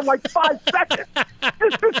through for like 5 seconds.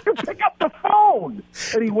 Just pick up the phone.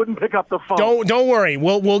 And he wouldn't pick up the phone. Don't worry.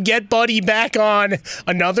 We'll get Buddy back on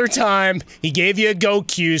another time. He gave you a go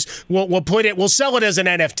cues. We'll sell it as an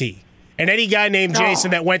NFT. And any guy named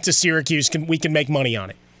Jason that went to Syracuse, we can make money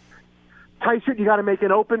on it. Tyson, you got to make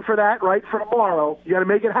it open for that, right, for tomorrow. You got to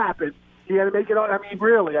make it happen. You got to make it. I mean,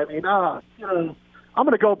 really. I mean, I'm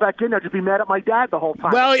going to go back in there to be mad at my dad the whole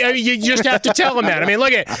time. Well, you just have to tell him that. I mean,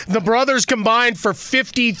 look at the brothers combined for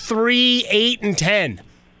 53, 8, and 10.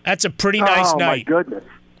 That's a pretty nice night. Oh, my goodness.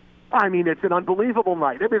 I mean, it's an unbelievable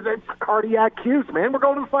night. I mean, it's cardiac cues, man. We're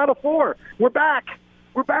going to the Final Four. We're back.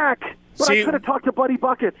 But I could have talked to Buddy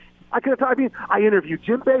Buckets. I interviewed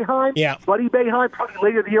Jim Boeheim, Buddy Boeheim. Probably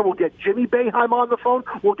later in the year we'll get Jimmy Boeheim on the phone.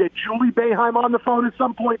 We'll get Julie Boeheim on the phone at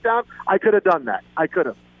some point down. I could have done that. I could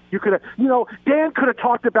have. You could have, Dan could have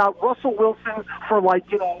talked about Russell Wilson for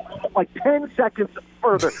 10 seconds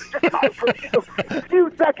further. Just for a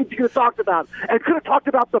few seconds you could have talked about it. And could have talked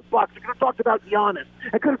about the Bucks. Could have talked about Giannis.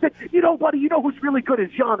 And could have said, buddy, who's really good is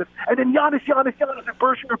Giannis. And then Giannis, and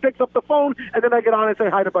Bersinger picks up the phone, and then I get on and say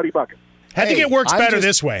hi to Buddy Bucket. I think it works better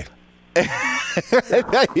this way.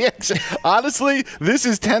 Honestly, this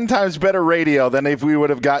is 10 times better radio than if we would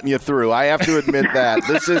have gotten you through. I have to admit that.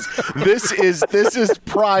 This is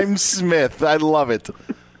prime Smith. I love it.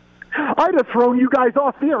 I'd have thrown you guys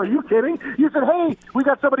off the air. Are you kidding? You said, hey, we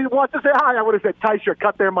got somebody who wants to say hi. I would have said, Tysher,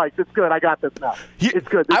 cut their mics. It's good. I got this now. It's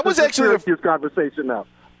good. This is a Syracuse conversation now.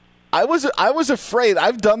 I was afraid.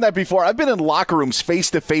 I've done that before. I've been in locker rooms face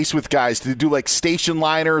to face with guys to do like station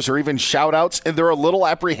liners or even shout outs, and they're a little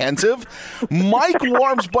apprehensive. Mike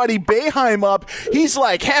warms Buddy Boeheim up. He's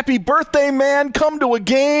like, happy birthday, man. Come to a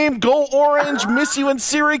game. Go Orange. Miss you in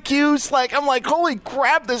Syracuse. I'm like, holy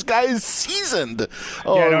crap, this guy is seasoned.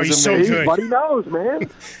 Oh, he's so good. Buddy knows, man.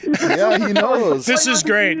 Yeah, he knows. This is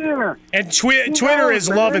great. And Twitter is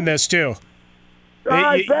loving this, too.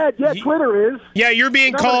 I bet. Yeah, Twitter is. Yeah, you're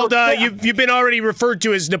being called, you've been already referred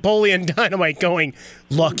to as Napoleon Dynamite going,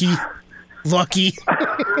 lucky. I'm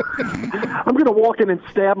going to walk in and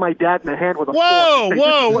stab my dad in the hand with a fork.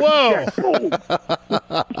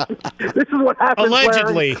 This is what happened.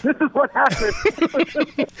 Allegedly. Larry. This is what happened.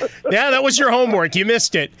 Yeah, that was your homework. You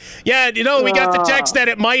missed it. Yeah, we got the text that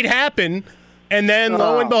it might happen. And then,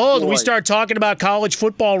 lo and behold, we start talking about college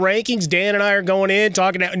football rankings. Dan and I are going in,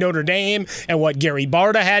 talking about Notre Dame and what Gary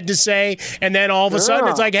Barta had to say. And then all of a sudden,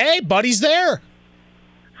 it's like, hey, Buddy's there.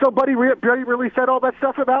 So Buddy really said all that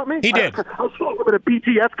stuff about me? He did. I saw him at a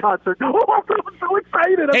BTS concert. Oh, I'm so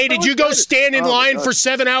excited. Hey, did you go stand in line for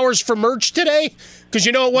 7 hours for merch today? Because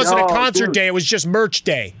it wasn't a concert day. It was just merch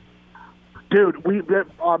day. Dude,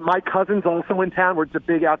 my cousin's also in town. We're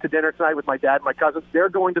big out to dinner tonight with my dad and my cousins. They're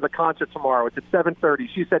going to the concert tomorrow. It's at 7:30.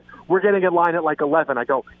 She said, we're getting in line at 11. I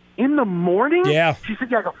go, in the morning? Yeah. She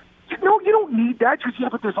said, yeah. I go, no, you don't need that. She goes, yeah,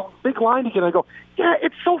 but there's a big line again. I go, yeah,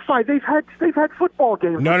 it's SoFi. They've had football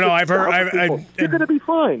games. No, I've heard. You're going to be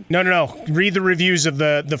fine. No. Read the reviews of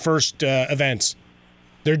the first events.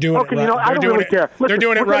 They're doing it right. I don't really care. Listen, they're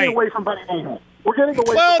doing it right. Away from Buddy Boeheim. We're getting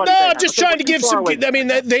away well, from no, Buddy I'm just trying to give some. I mean,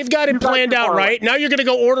 they've got it planned out, right? Now you're going to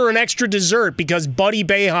go order an extra dessert because Buddy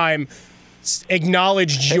Boeheim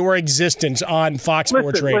acknowledged your existence on Fox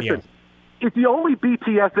Sports Radio. Listen. If the only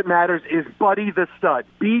BTS that matters is Buddy the Stud.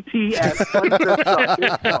 BTS, Buddy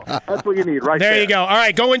the Stud. That's what you need, right there. There you go. All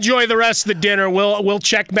right, go enjoy the rest of the dinner. We'll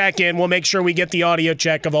check back in. We'll make sure we get the audio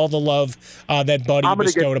check of all the love that Buddy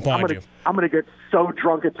bestowed upon you. I'm going to get so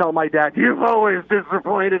drunk and tell my dad, you've always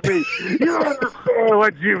disappointed me. You don't understand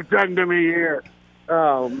what you've done to me here.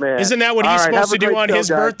 Oh, man. Isn't that what he's supposed to do on his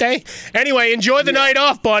birthday? Anyway, enjoy the night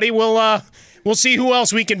off, buddy. We'll see who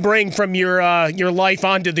else we can bring from your life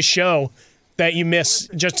onto the show that you miss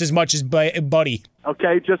just as much as Buddy.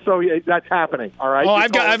 Okay, just so that's happening. All right. Oh,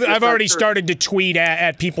 I've already started to tweet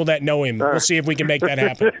at people that know him. We'll see if we can make that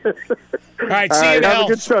happen. All right, see you in hell. Have a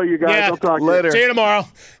good show, you guys. Yeah. I'll talk to you later. See you tomorrow.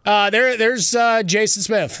 There's Jason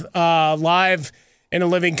Smith live in a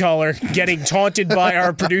living color, getting taunted by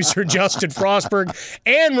our producer Justin Frostberg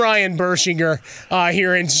and Ryan Bersinger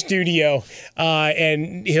here in studio,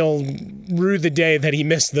 and he'll rue the day that he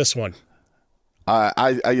missed this one.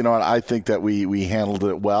 I think that we handled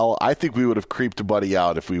it well. I think we would have creeped Buddy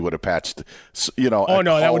out if we would have patched, Oh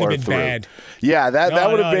no, that would have been through. bad. Yeah,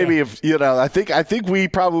 that would have maybe if I think we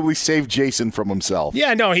probably saved Jason from himself.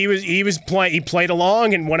 Yeah, no, he played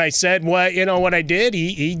along, and when I said what I did,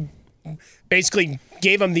 he basically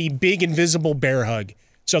gave him the big invisible bear hug.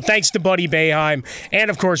 So thanks to Buddy Boeheim and,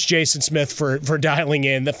 of course, Jason Smith for dialing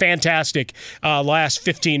in the fantastic last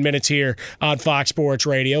 15 minutes here on Fox Sports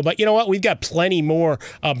Radio. But you know what? We've got plenty more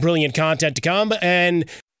brilliant content to come. And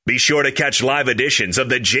be sure to catch live editions of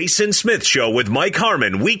The Jason Smith Show with Mike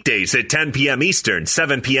Harmon weekdays at 10 p.m. Eastern,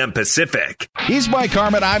 7 p.m. Pacific. He's Mike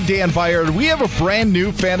Harmon. I'm Dan Byard. We have a brand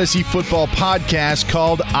new fantasy football podcast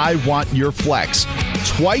called I Want Your Flex.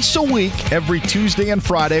 Twice a week, every Tuesday and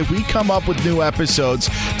Friday, we come up with new episodes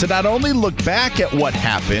to not only look back at what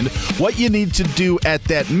happened, what you need to do at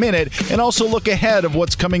that minute, and also look ahead of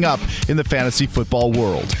what's coming up in the fantasy football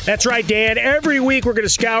world. That's right, Dan. Every week we're going to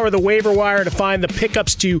scour the waiver wire to find the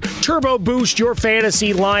pickups to turbo boost your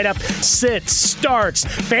fantasy lineup, sits, starts,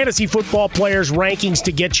 fantasy football players' rankings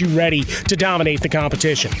to get you ready to dominate the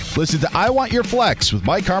competition. Listen to I Want Your Flex with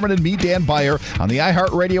Mike Harmon and me, Dan Byer, on the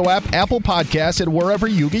iHeartRadio app, Apple Podcasts, and wherever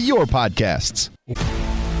you get your podcasts.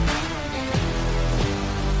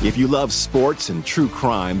 If you love sports and true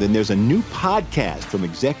crime, then there's a new podcast from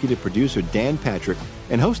executive producer Dan Patrick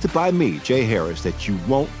and hosted by me, Jay Harris, that you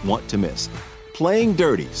won't want to miss. Playing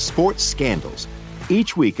Dirty: Sports Scandals.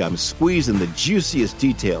 Each week, I'm squeezing the juiciest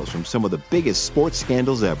details from some of the biggest sports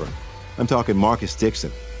scandals ever. I'm talking Marcus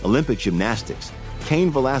Dixon, Olympic gymnastics, Cain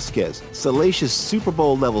Velasquez, salacious Super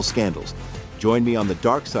Bowl-level scandals. Join me on the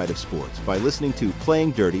dark side of sports by listening to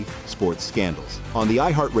Playing Dirty: Sports Scandals on the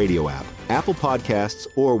iHeartRadio app, Apple Podcasts,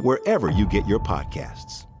 or wherever you get your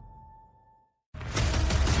podcasts.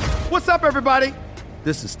 What's up, everybody?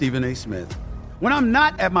 This is Stephen A. Smith. When I'm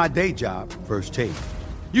not at my day job, First Take,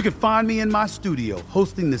 you can find me in my studio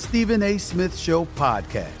hosting the Stephen A. Smith Show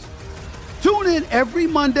podcast. Tune in every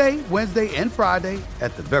Monday, Wednesday, and Friday,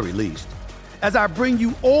 at the very least, as I bring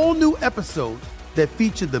you all new episodes that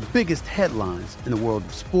feature the biggest headlines in the world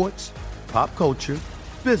of sports, pop culture,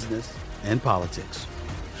 business, and politics.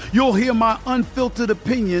 You'll hear my unfiltered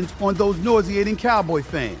opinions on those nauseating Cowboy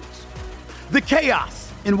fans, the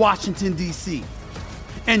chaos in Washington, D.C.,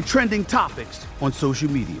 and trending topics on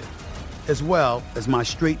social media, as well as my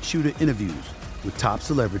straight shooter interviews with top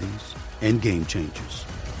celebrities and game changers.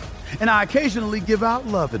 And I occasionally give out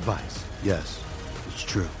love advice. Yes, it's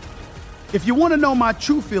true. If you want to know my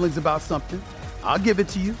true feelings about something, I'll give it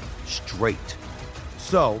to you straight.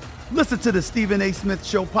 So listen to the Stephen A. Smith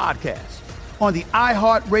Show podcast on the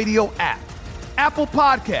iHeartRadio app, Apple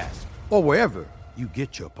Podcasts, or wherever you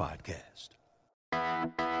get your podcast.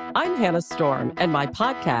 I'm Hannah Storm, and my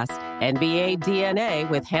podcast, NBA DNA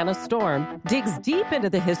with Hannah Storm, digs deep into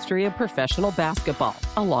the history of professional basketball,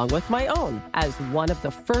 along with my own, as one of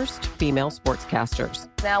the first female sportscasters.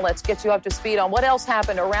 Now let's get you up to speed on what else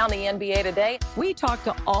happened around the NBA today. We talk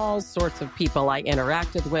to all sorts of people I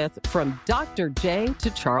interacted with, from Dr. J to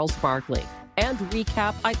Charles Barkley, and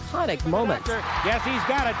recap iconic moments. Yes, he's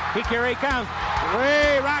got it. Here he comes.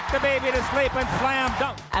 Way rock the baby to sleep and slam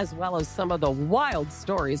dunk. As well as some of the wild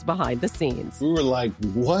stories behind the scenes. We were like,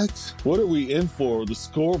 what? What are we in for? The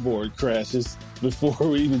scoreboard crashes before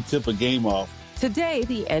we even tip a game off. Today,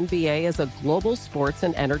 the NBA is a global sports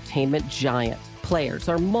and entertainment giant. Players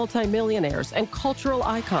are multimillionaires and cultural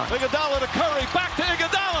icons. Iguodala to Curry, back to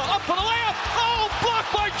Iguodala, up for the layup. Oh,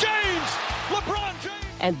 blocked by James. LeBron James.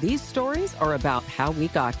 And these stories are about how we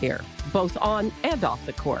got here, both on and off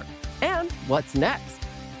the court. And what's next?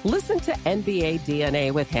 Listen to NBA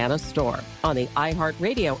DNA with Hannah Storm on the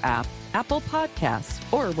iHeartRadio app, Apple Podcasts,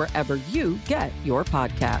 or wherever you get your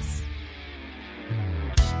podcasts.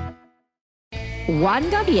 Juan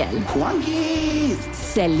Gabriel. Juanquis.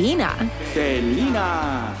 Selena.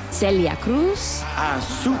 Selena. Celia Cruz.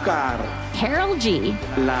 Azúcar. Karol G.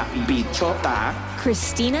 La Bichota.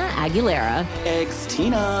 Christina Aguilera.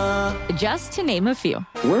 Xtina. Just to name a few.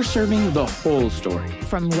 We're serving the whole story.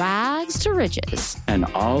 From rags to riches. And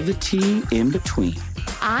all the tea in between.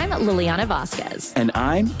 I'm Liliana Vasquez. And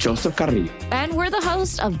I'm Joseph Carrillo. And we're the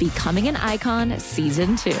host of Becoming an Icon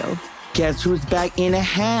Season 2. Guess who's back in the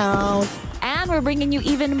house? And we're bringing you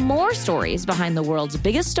even more stories behind the world's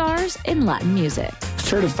biggest stars in Latin music.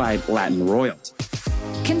 Certified Latin royalty.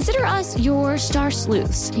 Consider us your star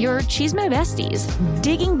sleuths, your chisme besties,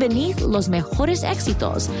 digging beneath los mejores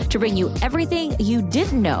éxitos to bring you everything you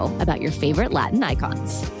didn't know about your favorite Latin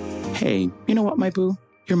icons. Hey, you know what, my boo?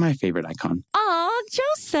 You're my favorite icon. Aw,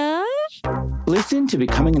 Joseph. Listen to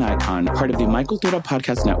Becoming an Icon, part of the Michael Dura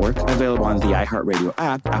Podcast Network, available on the iHeartRadio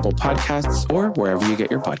app, Apple Podcasts, or wherever you get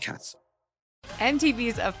your podcasts.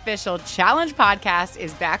 MTV's official Challenge podcast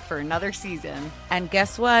is back for another season. And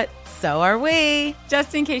guess what? So are we.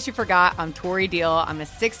 Just in case you forgot, I'm Tori Deal. I'm a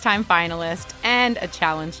 6-time finalist and a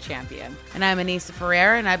Challenge champion. And I'm Anissa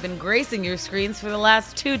Ferreira, and I've been gracing your screens for the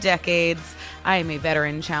last 2 decades. I am a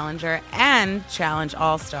veteran challenger and Challenge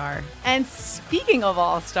All-Star. And speaking of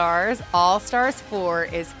All-Stars, All-Stars 4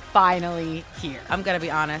 is finally here. I'm going to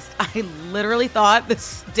be honest. I literally thought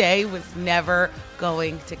this day was never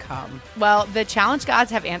going to come. Well, the Challenge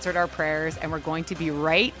gods have answered our prayers, and we're going to be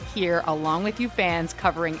right here along with you fans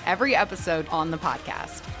covering every episode on the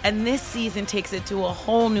podcast. And this season takes it to a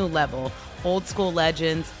whole new level. Old school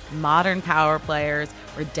legends, modern power players,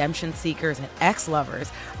 redemption seekers, and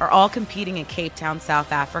ex-lovers are all competing in Cape Town,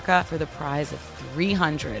 South Africa for the prize of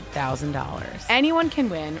 $300,000. Anyone can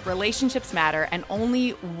win, relationships matter, and only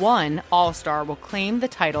one All-Star will claim the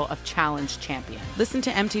title of Challenge Champion. Listen to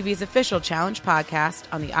MTV's official Challenge podcast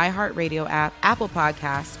on the iHeartRadio app, Apple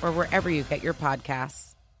Podcasts, or wherever you get your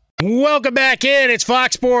podcasts. Welcome back in. It's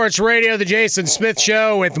Fox Sports Radio, the Jason Smith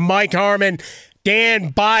Show with Mike Harmon. Dan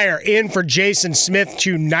Beyer in for Jason Smith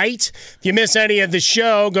tonight. If you miss any of the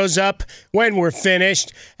show, goes up when we're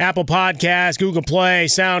finished. Apple Podcasts, Google Play,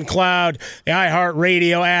 SoundCloud, the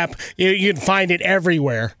iHeartRadio app. You can find it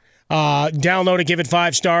everywhere. Download it, give it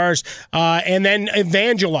 5 stars, and then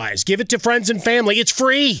evangelize. Give it to friends and family. It's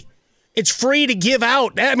free. It's free to give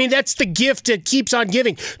out. I mean, that's the gift that keeps on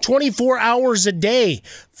giving. 24 hours a day,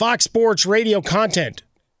 Fox Sports Radio content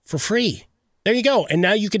for free. There you go. And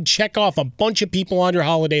now you can check off a bunch of people on your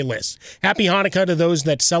holiday list. Happy Hanukkah to those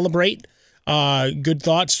that celebrate. Good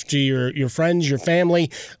thoughts to your friends, your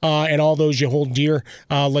family, and all those you hold dear.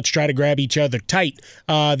 Let's try to grab each other tight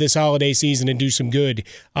this holiday season and do some good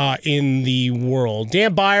in the world.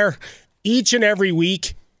 Dan Beyer, each and every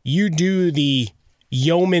week, you do the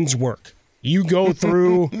yeoman's work. You go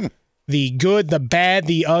through the good, the bad,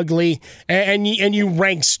 the ugly, and you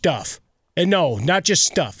rank stuff. And no, not just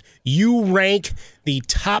stuff. You rank the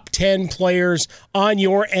top 10 players on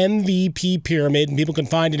your MVP pyramid, and people can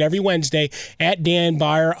find it every Wednesday at Dan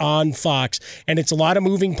Beyer on Fox. And it's a lot of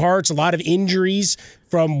moving parts, a lot of injuries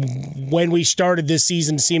from when we started this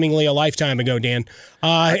season, seemingly a lifetime ago, Dan,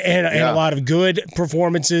 and a lot of good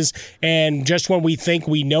performances. And just when we think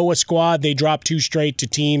we know a squad, they drop 2 straight to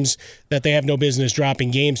teams that they have no business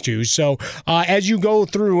dropping games to. So as you go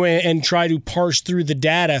through and try to parse through the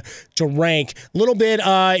data to rank a little bit,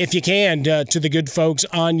 if you can, to the good folks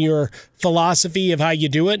on your philosophy of how you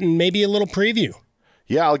do it, and maybe a little preview.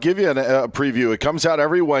 Yeah, I'll give you a preview. It comes out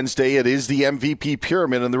every Wednesday. It is the MVP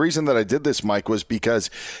pyramid. And the reason that I did this, Mike, was because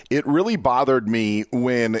it really bothered me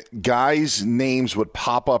when guys' names would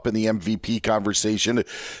pop up in the MVP conversation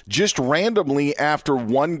just randomly after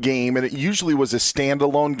one game. And it usually was a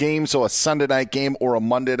standalone game, so a Sunday night game or a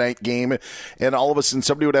Monday night game. And all of a sudden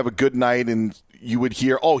somebody would have a good night and you would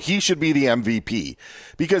hear, oh, he should be the MVP,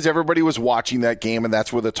 because everybody was watching that game, and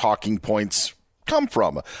that's where the talking points come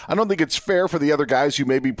from. I don't think it's fair for the other guys who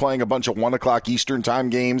may be playing a bunch of 1 o'clock Eastern time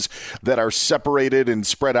games that are separated and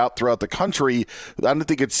spread out throughout the country. I don't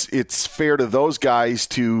think it's fair to those guys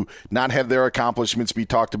to not have their accomplishments be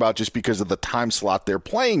talked about just because of the time slot they're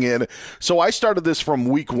playing in. So I started this from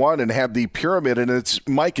week 1 and had the pyramid, and it's,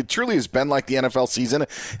 Mike, it truly has been like the NFL season,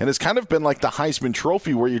 and it's kind of been like the Heisman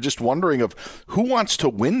Trophy, where you're just wondering of who wants to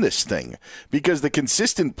win this thing, because the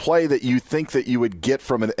consistent play that you think that you would get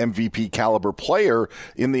from an MVP caliber player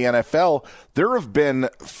in the NFL, there have been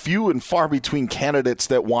few and far between candidates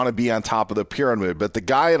that want to be on top of the pyramid. But the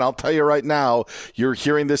guy, and I'll tell you right now, you're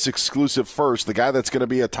hearing this exclusive first, the guy that's going to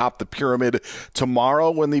be atop the pyramid tomorrow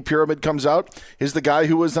when the pyramid comes out is the guy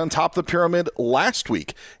who was on top of the pyramid last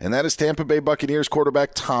week, and that is Tampa Bay Buccaneers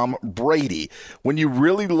quarterback Tom Brady. When you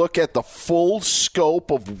really look at the full scope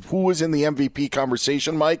of who is in the MVP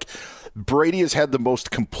conversation, Mike, Brady has had the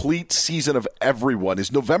most complete season of everyone.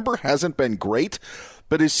 His November hasn't been great,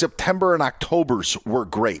 but his September and Octobers were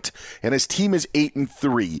great. And his team is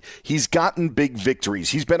 8-3. He's gotten big victories.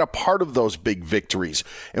 He's been a part of those big victories.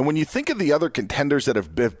 And when you think of the other contenders that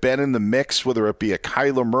have been in the mix, whether it be a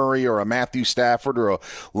Kyler Murray or a Matthew Stafford or a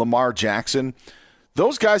Lamar Jackson,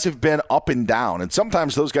 those guys have been up and down, and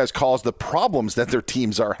sometimes those guys cause the problems that their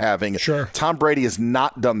teams are having. Sure. Tom Brady has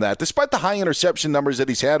not done that. Despite the high interception numbers that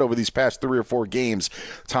he's had over these past 3 or 4 games,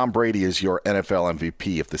 Tom Brady is your NFL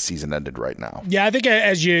MVP if the season ended right now. Yeah, I think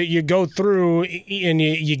as you go through and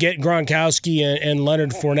you get Gronkowski and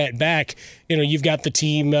Leonard Fournette back, you've got the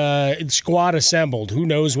team squad assembled. Who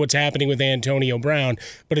knows what's happening with Antonio Brown,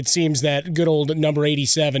 but it seems that good old number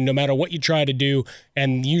 87, no matter what you try to do,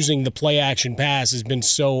 and using the play-action pass has been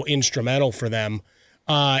so instrumental for them,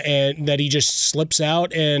 and that he just slips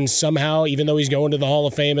out, and somehow, even though he's going to the Hall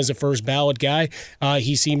of Fame as a first-ballot guy,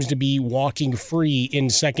 he seems to be walking free in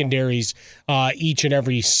secondaries each and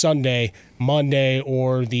every Sunday, Monday,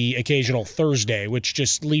 or the occasional Thursday, which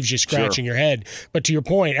just leaves you scratching your head. But to your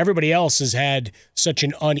point, everybody else has had such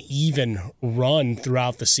an uneven run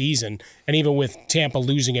throughout the season, and even with Tampa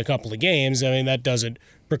losing a couple of games, I mean, that doesn't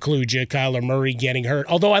preclude you. Kyler Murray getting hurt.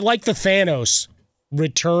 Although I like the Thanos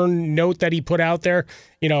return note that he put out there,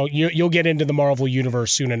 you'll get into the Marvel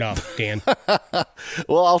Universe soon enough, Dan.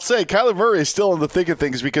 Well, I'll say Kyler Murray is still in the thick of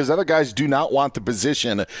things because other guys do not want the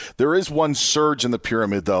position. There is one surge in the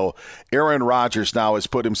pyramid, though. Aaron Rodgers now has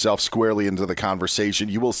put himself squarely into the conversation.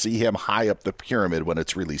 You will see him high up the pyramid when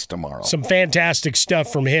it's released tomorrow. Some fantastic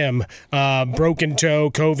stuff from him. Broken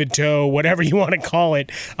toe, COVID toe, whatever you want to call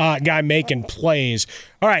it. Guy making plays.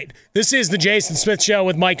 All right, this is the Jason Smith Show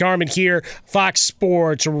with Mike Harmon here, Fox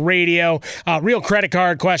Sports Radio. Real credit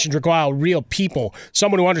card questions require real people,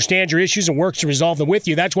 someone who understands your issues and works to resolve them with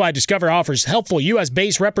you. That's why Discover offers helpful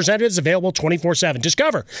U.S.-based representatives available 24/7.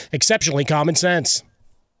 Discover, exceptionally common sense.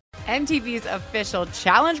 MTV's official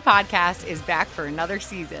Challenge podcast is back for another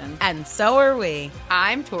season. And so are we.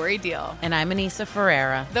 I'm Tori Deal. And I'm Anissa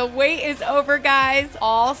Ferreira. The wait is over, guys.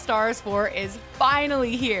 All Stars 4 is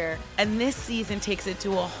finally here. And this season takes it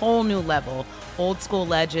to a whole new level. Old school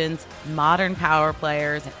legends, modern power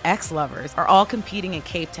players, and ex-lovers are all competing in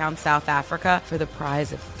Cape Town, South Africa for the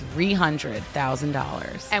prize of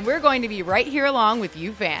 $300,000. And we're going to be right here along with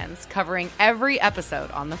you fans, covering every episode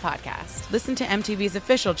on the podcast. Listen to MTV's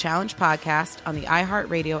official Challenge podcast on the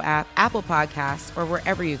iHeartRadio app, Apple Podcasts, or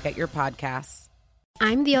wherever you get your podcasts.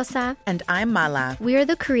 I'm Diosa. And I'm Mala. We are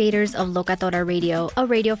the creators of Locatora Radio, a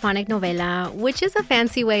radiophonic novela, which is a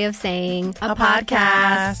fancy way of saying a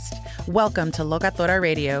podcast. Welcome to Locatora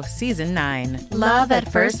Radio, Season 9. Love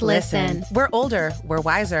at first listen. We're older, we're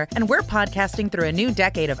wiser, and we're podcasting through a new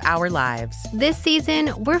decade of our lives. This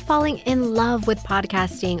season, we're falling in love with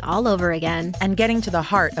podcasting all over again. And getting to the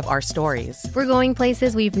heart of our stories. We're going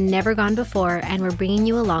places we've never gone before, and we're bringing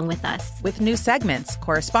you along with us. With new segments,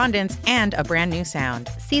 correspondence, and a brand new sound.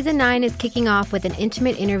 Season 9 is kicking off with an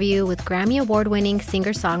intimate interview with Grammy Award-winning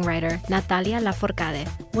singer-songwriter Natalia Lafourcade.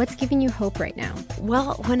 What's giving you hope right now?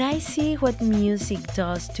 Well, when I see what music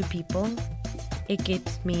does to people, it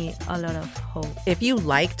gives me a lot of hope. If you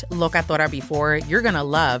liked Locatora before, you're going to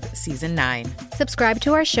love Season 9. Subscribe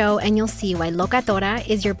to our show and you'll see why Locatora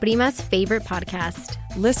is your prima's favorite podcast.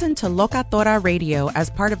 Listen to Locatora Radio as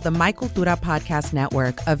part of the My Cultura Podcast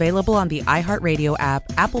Network, available on the iHeartRadio app,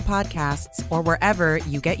 Apple Podcasts, or wherever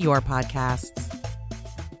you get your podcasts.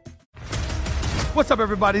 What's up,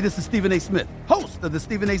 everybody? This is Stephen A. Smith, host of the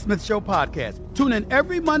Stephen A. Smith Show podcast. Tune in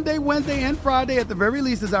every Monday, Wednesday, and Friday at the very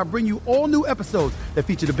least as I bring you all new episodes that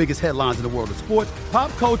feature the biggest headlines in the world of sports,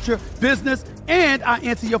 pop culture, business, and I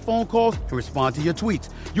answer your phone calls and respond to your tweets.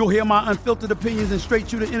 You'll hear my unfiltered opinions and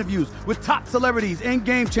straight-shooter interviews with top celebrities and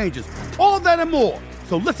game changers. All that and more.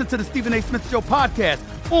 So listen to the Stephen A. Smith Show podcast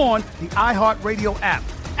on the iHeartRadio app,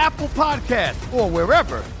 Apple Podcasts, or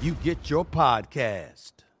wherever you get your podcast.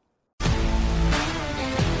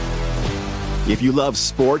 If you love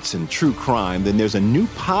sports and true crime, then there's a new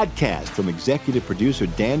podcast from executive producer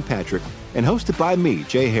Dan Patrick and hosted by me,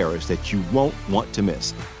 Jay Harris, that you won't want to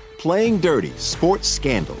miss. Playing Dirty: Sports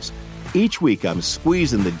Scandals. Each week, I'm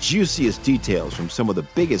squeezing the juiciest details from some of the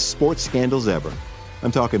biggest sports scandals ever.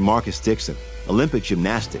 I'm talking Marcus Dixon, Olympic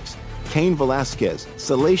gymnastics, Cain Velasquez,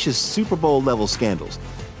 salacious Super Bowl-level scandals.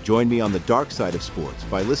 Join me on the dark side of sports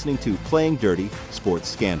by listening to Playing Dirty: Sports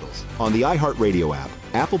Scandals on the iHeartRadio app,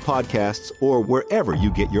 Apple Podcasts, or wherever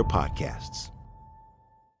you get your podcasts.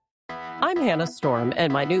 I'm Hannah Storm,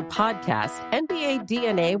 and my new podcast, NBA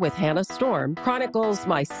DNA with Hannah Storm, chronicles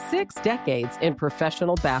my 6 decades in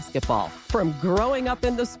professional basketball. From growing up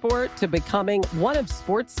in the sport to becoming one of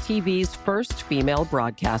sports TV's first female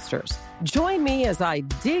broadcasters. Join me as I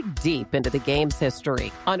dig deep into the game's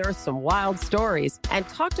history, unearth some wild stories, and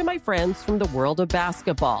talk to my friends from the world of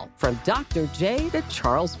basketball, from Dr. J to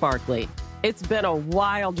Charles Barkley. It's been a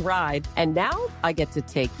wild ride, and now I get to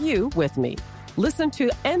take you with me. Listen to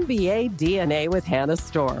NBA DNA with Hannah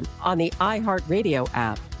Storm on the iHeartRadio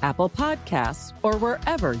app, Apple Podcasts, or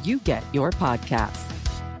wherever you get your podcasts.